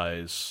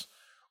fetishize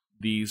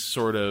these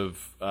sort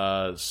of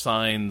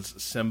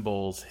signs,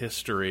 symbols,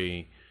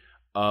 history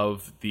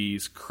of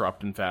these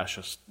corrupt and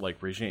fascist,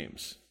 like,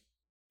 regimes.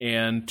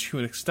 And to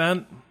an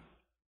extent,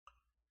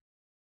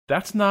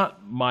 that's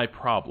not my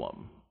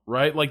problem,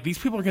 right? Like, these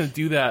people are going to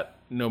do that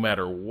no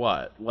matter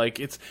what.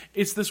 Like, it's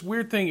this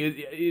weird thing.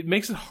 It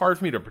makes it hard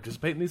for me to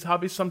participate in these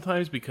hobbies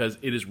sometimes, because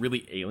it is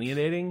really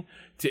alienating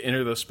to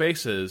enter those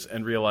spaces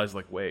and realize,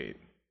 like, wait,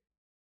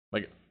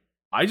 like,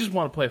 I just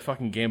want to play a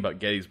fucking game about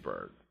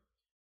Gettysburg,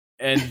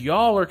 and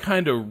y'all are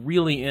kind of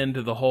really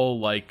into the whole,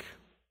 like,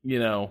 you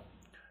know,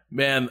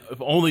 man,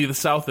 if only the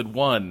South had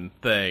won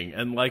thing.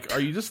 And, like,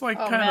 are you just, like,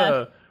 kind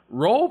of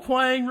role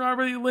playing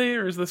Robert E. Lee,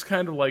 or is this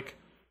kind of like,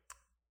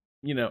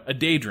 you know, a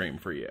daydream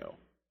for you?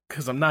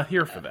 Because I'm not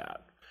here for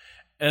that.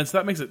 And so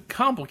that makes it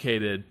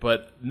complicated,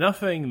 but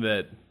nothing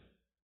that...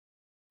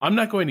 I'm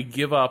not going to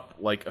give up,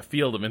 like, a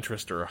field of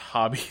interest or a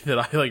hobby that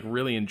I, like,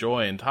 really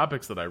enjoy, and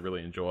topics that I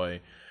really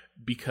enjoy,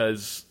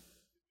 because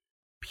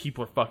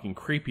people are fucking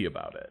creepy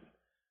about it.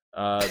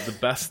 The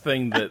best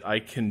thing that I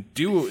can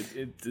do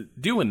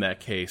in that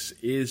case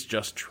is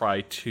just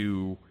try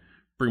to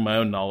bring my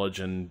own knowledge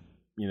and,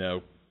 you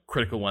know,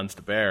 critical lens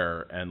to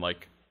bear, and,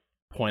 like,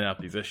 point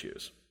out these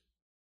issues.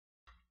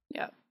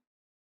 Yeah.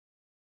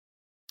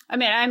 I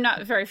mean, I'm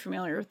not very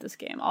familiar with this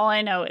game. All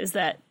I know is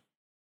that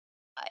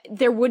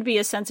there would be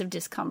a sense of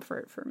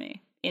discomfort for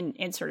me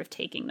in sort of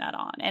taking that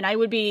on. And I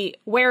would be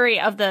wary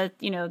of the,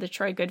 you know, the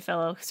Troy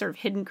Goodfellow sort of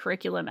hidden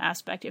curriculum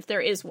aspect, if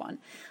there is one,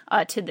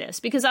 to this.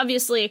 Because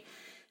obviously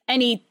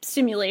any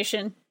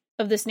simulation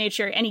of this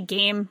nature, any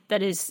game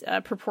that is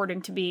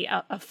purporting to be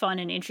a fun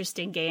and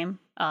interesting game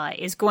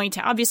is going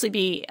to obviously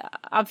be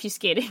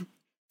obfuscating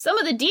some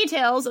of the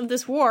details of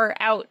this war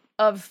out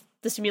of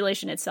the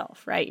simulation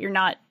itself, right? You're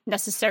not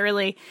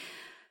necessarily...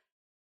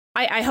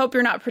 I hope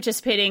you're not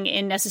participating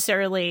in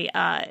necessarily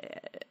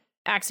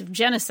acts of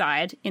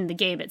genocide in the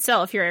game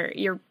itself.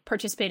 You're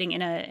participating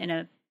in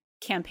a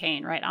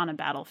campaign, right, on a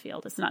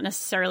battlefield. It's not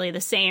necessarily the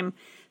same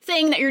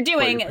thing that you're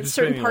doing.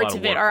 Certain parts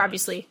of it are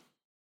obviously...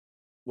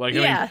 Like, I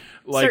mean,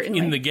 like, certainly.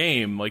 In the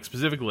game, like,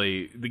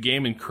 specifically, the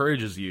game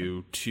encourages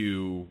you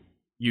to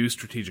use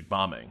strategic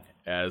bombing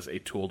as a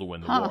tool to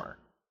win the war.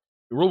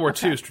 In World War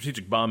II,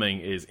 strategic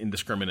bombing is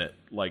indiscriminate,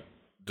 like,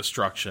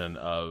 destruction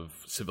of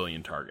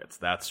civilian targets.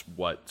 That's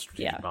what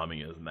strategic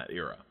bombing is in that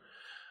era.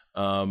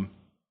 And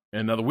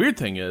now the weird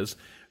thing is,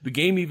 the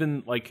game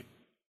even, like,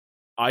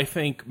 I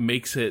think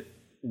makes it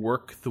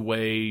work the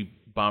way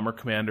bomber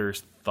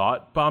commanders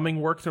thought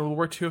bombing worked in World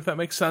War II, if that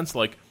makes sense.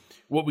 Like,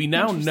 what we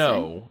now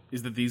know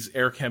is that these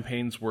air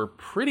campaigns were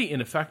pretty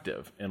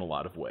ineffective in a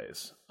lot of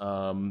ways.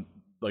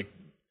 Like,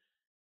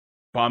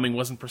 bombing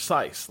wasn't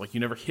precise. Like, you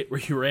never hit where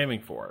you were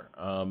aiming for.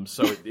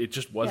 So it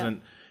just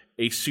wasn't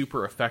a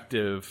super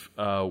effective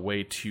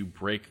way to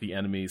break the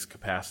enemy's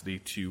capacity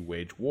to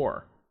wage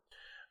war.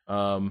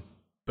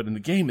 But But in the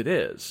game, it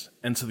is.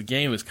 And so the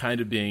game is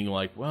kind of being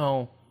like,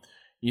 well,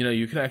 you know,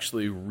 you can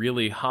actually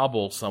really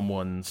hobble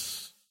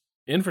someone's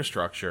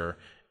infrastructure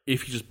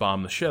if you just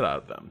bomb the shit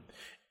out of them.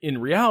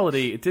 In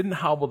reality, it didn't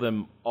hobble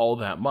them all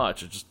that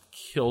much. It just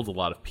killed a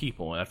lot of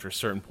people. And after a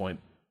certain point,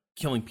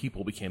 killing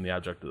people became the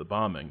object of the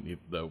bombing,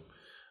 though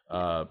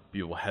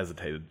people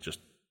hesitated to just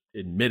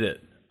admit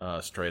it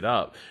straight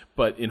up.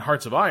 But in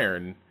Hearts of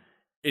Iron,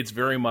 it's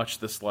very much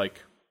this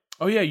like,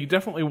 oh yeah, you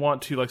definitely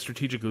want to like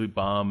strategically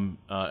bomb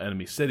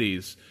enemy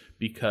cities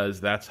because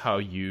that's how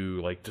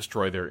you like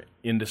destroy their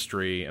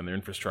industry and their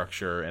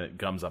infrastructure, and it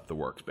gums up the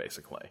works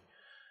basically.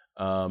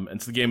 And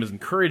so the game is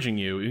encouraging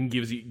you, and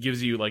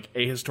gives you like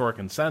ahistoric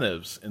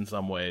incentives in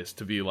some ways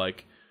to be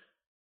like,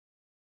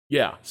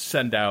 yeah,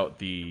 send out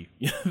the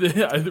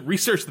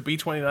research the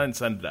B-29,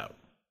 send it out.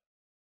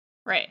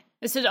 Right.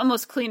 This is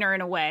almost cleaner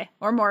in a way,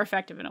 or more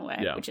effective in a way,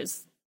 yeah. that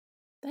is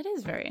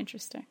very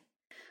interesting.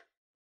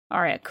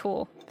 All right,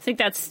 cool. I think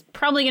that's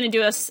probably going to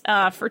do us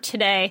for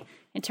today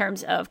in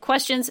terms of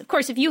questions. Of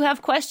course, if you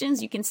have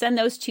questions, you can send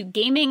those to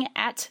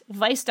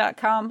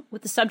gaming@vice.com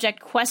with the subject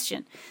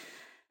question.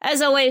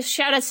 As always,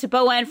 shout outs to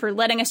Bowen for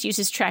letting us use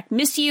his track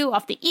Miss You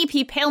off the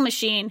EP Pale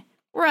Machine.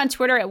 We're on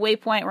Twitter at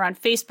Waypoint. We're on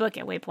Facebook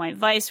at Waypoint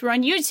Vice. We're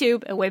on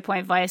YouTube at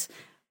Waypoint Vice.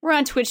 We're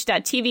on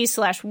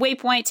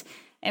twitch.tv/Waypoint.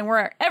 And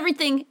we're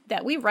everything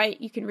that we write,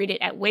 you can read it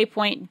at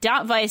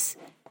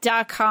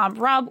waypoint.vice.com.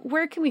 Rob,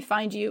 where can we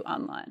find you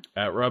online?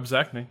 At Rob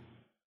Zachney.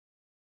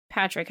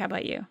 Patrick, how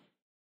about you?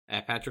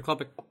 At Patrick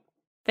Klepek.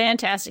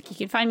 Fantastic. You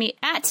can find me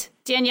at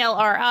Danielle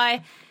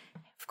R.I.,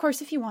 of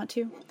course, if you want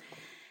to.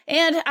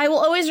 And I will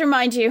always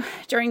remind you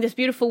during this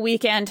beautiful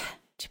weekend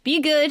to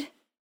be good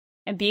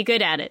and be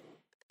good at it.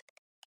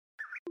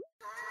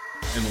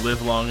 And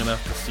live long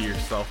enough to see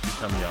yourself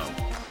become young.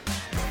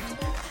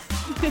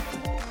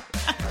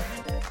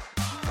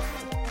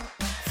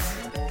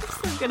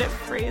 So good at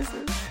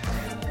phrases.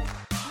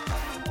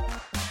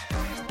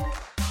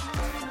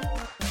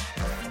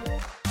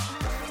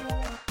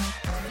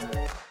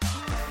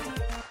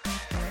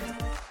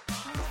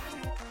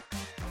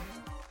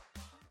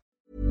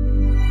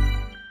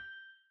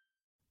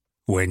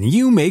 When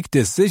you make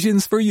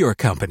decisions for your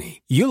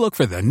company, you look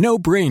for the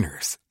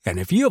no-brainers. And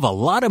if you have a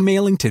lot of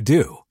mailing to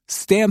do,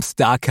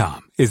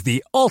 Stamps.com is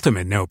the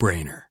ultimate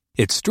no-brainer.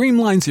 It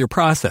streamlines your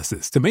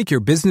processes to make your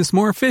business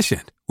more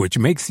efficient, which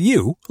makes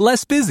you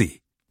less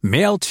busy.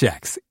 Mail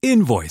checks,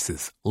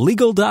 invoices,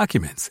 legal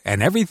documents,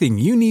 and everything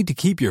you need to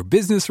keep your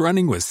business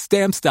running with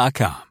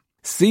Stamps.com.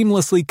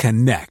 Seamlessly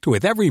connect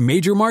with every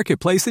major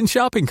marketplace and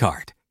shopping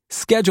cart.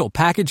 Schedule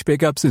package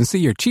pickups and see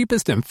your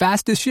cheapest and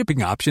fastest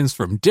shipping options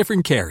from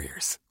different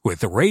carriers,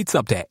 with rates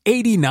up to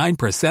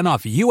 89%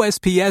 off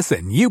USPS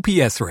and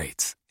UPS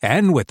rates.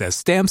 And with the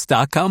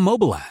Stamps.com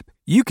mobile app,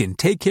 you can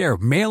take care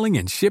of mailing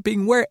and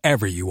shipping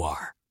wherever you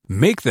are.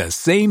 Make the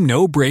same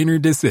no-brainer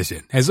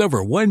decision as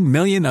over 1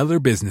 million other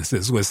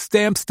businesses with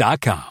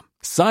Stamps.com.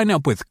 Sign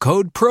up with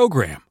code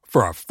PROGRAM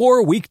for a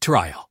 4-week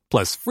trial,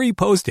 plus free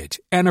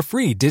postage and a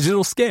free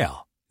digital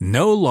scale.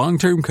 No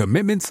long-term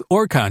commitments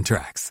or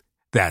contracts.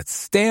 That's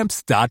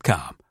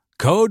Stamps.com.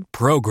 Code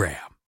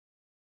PROGRAM.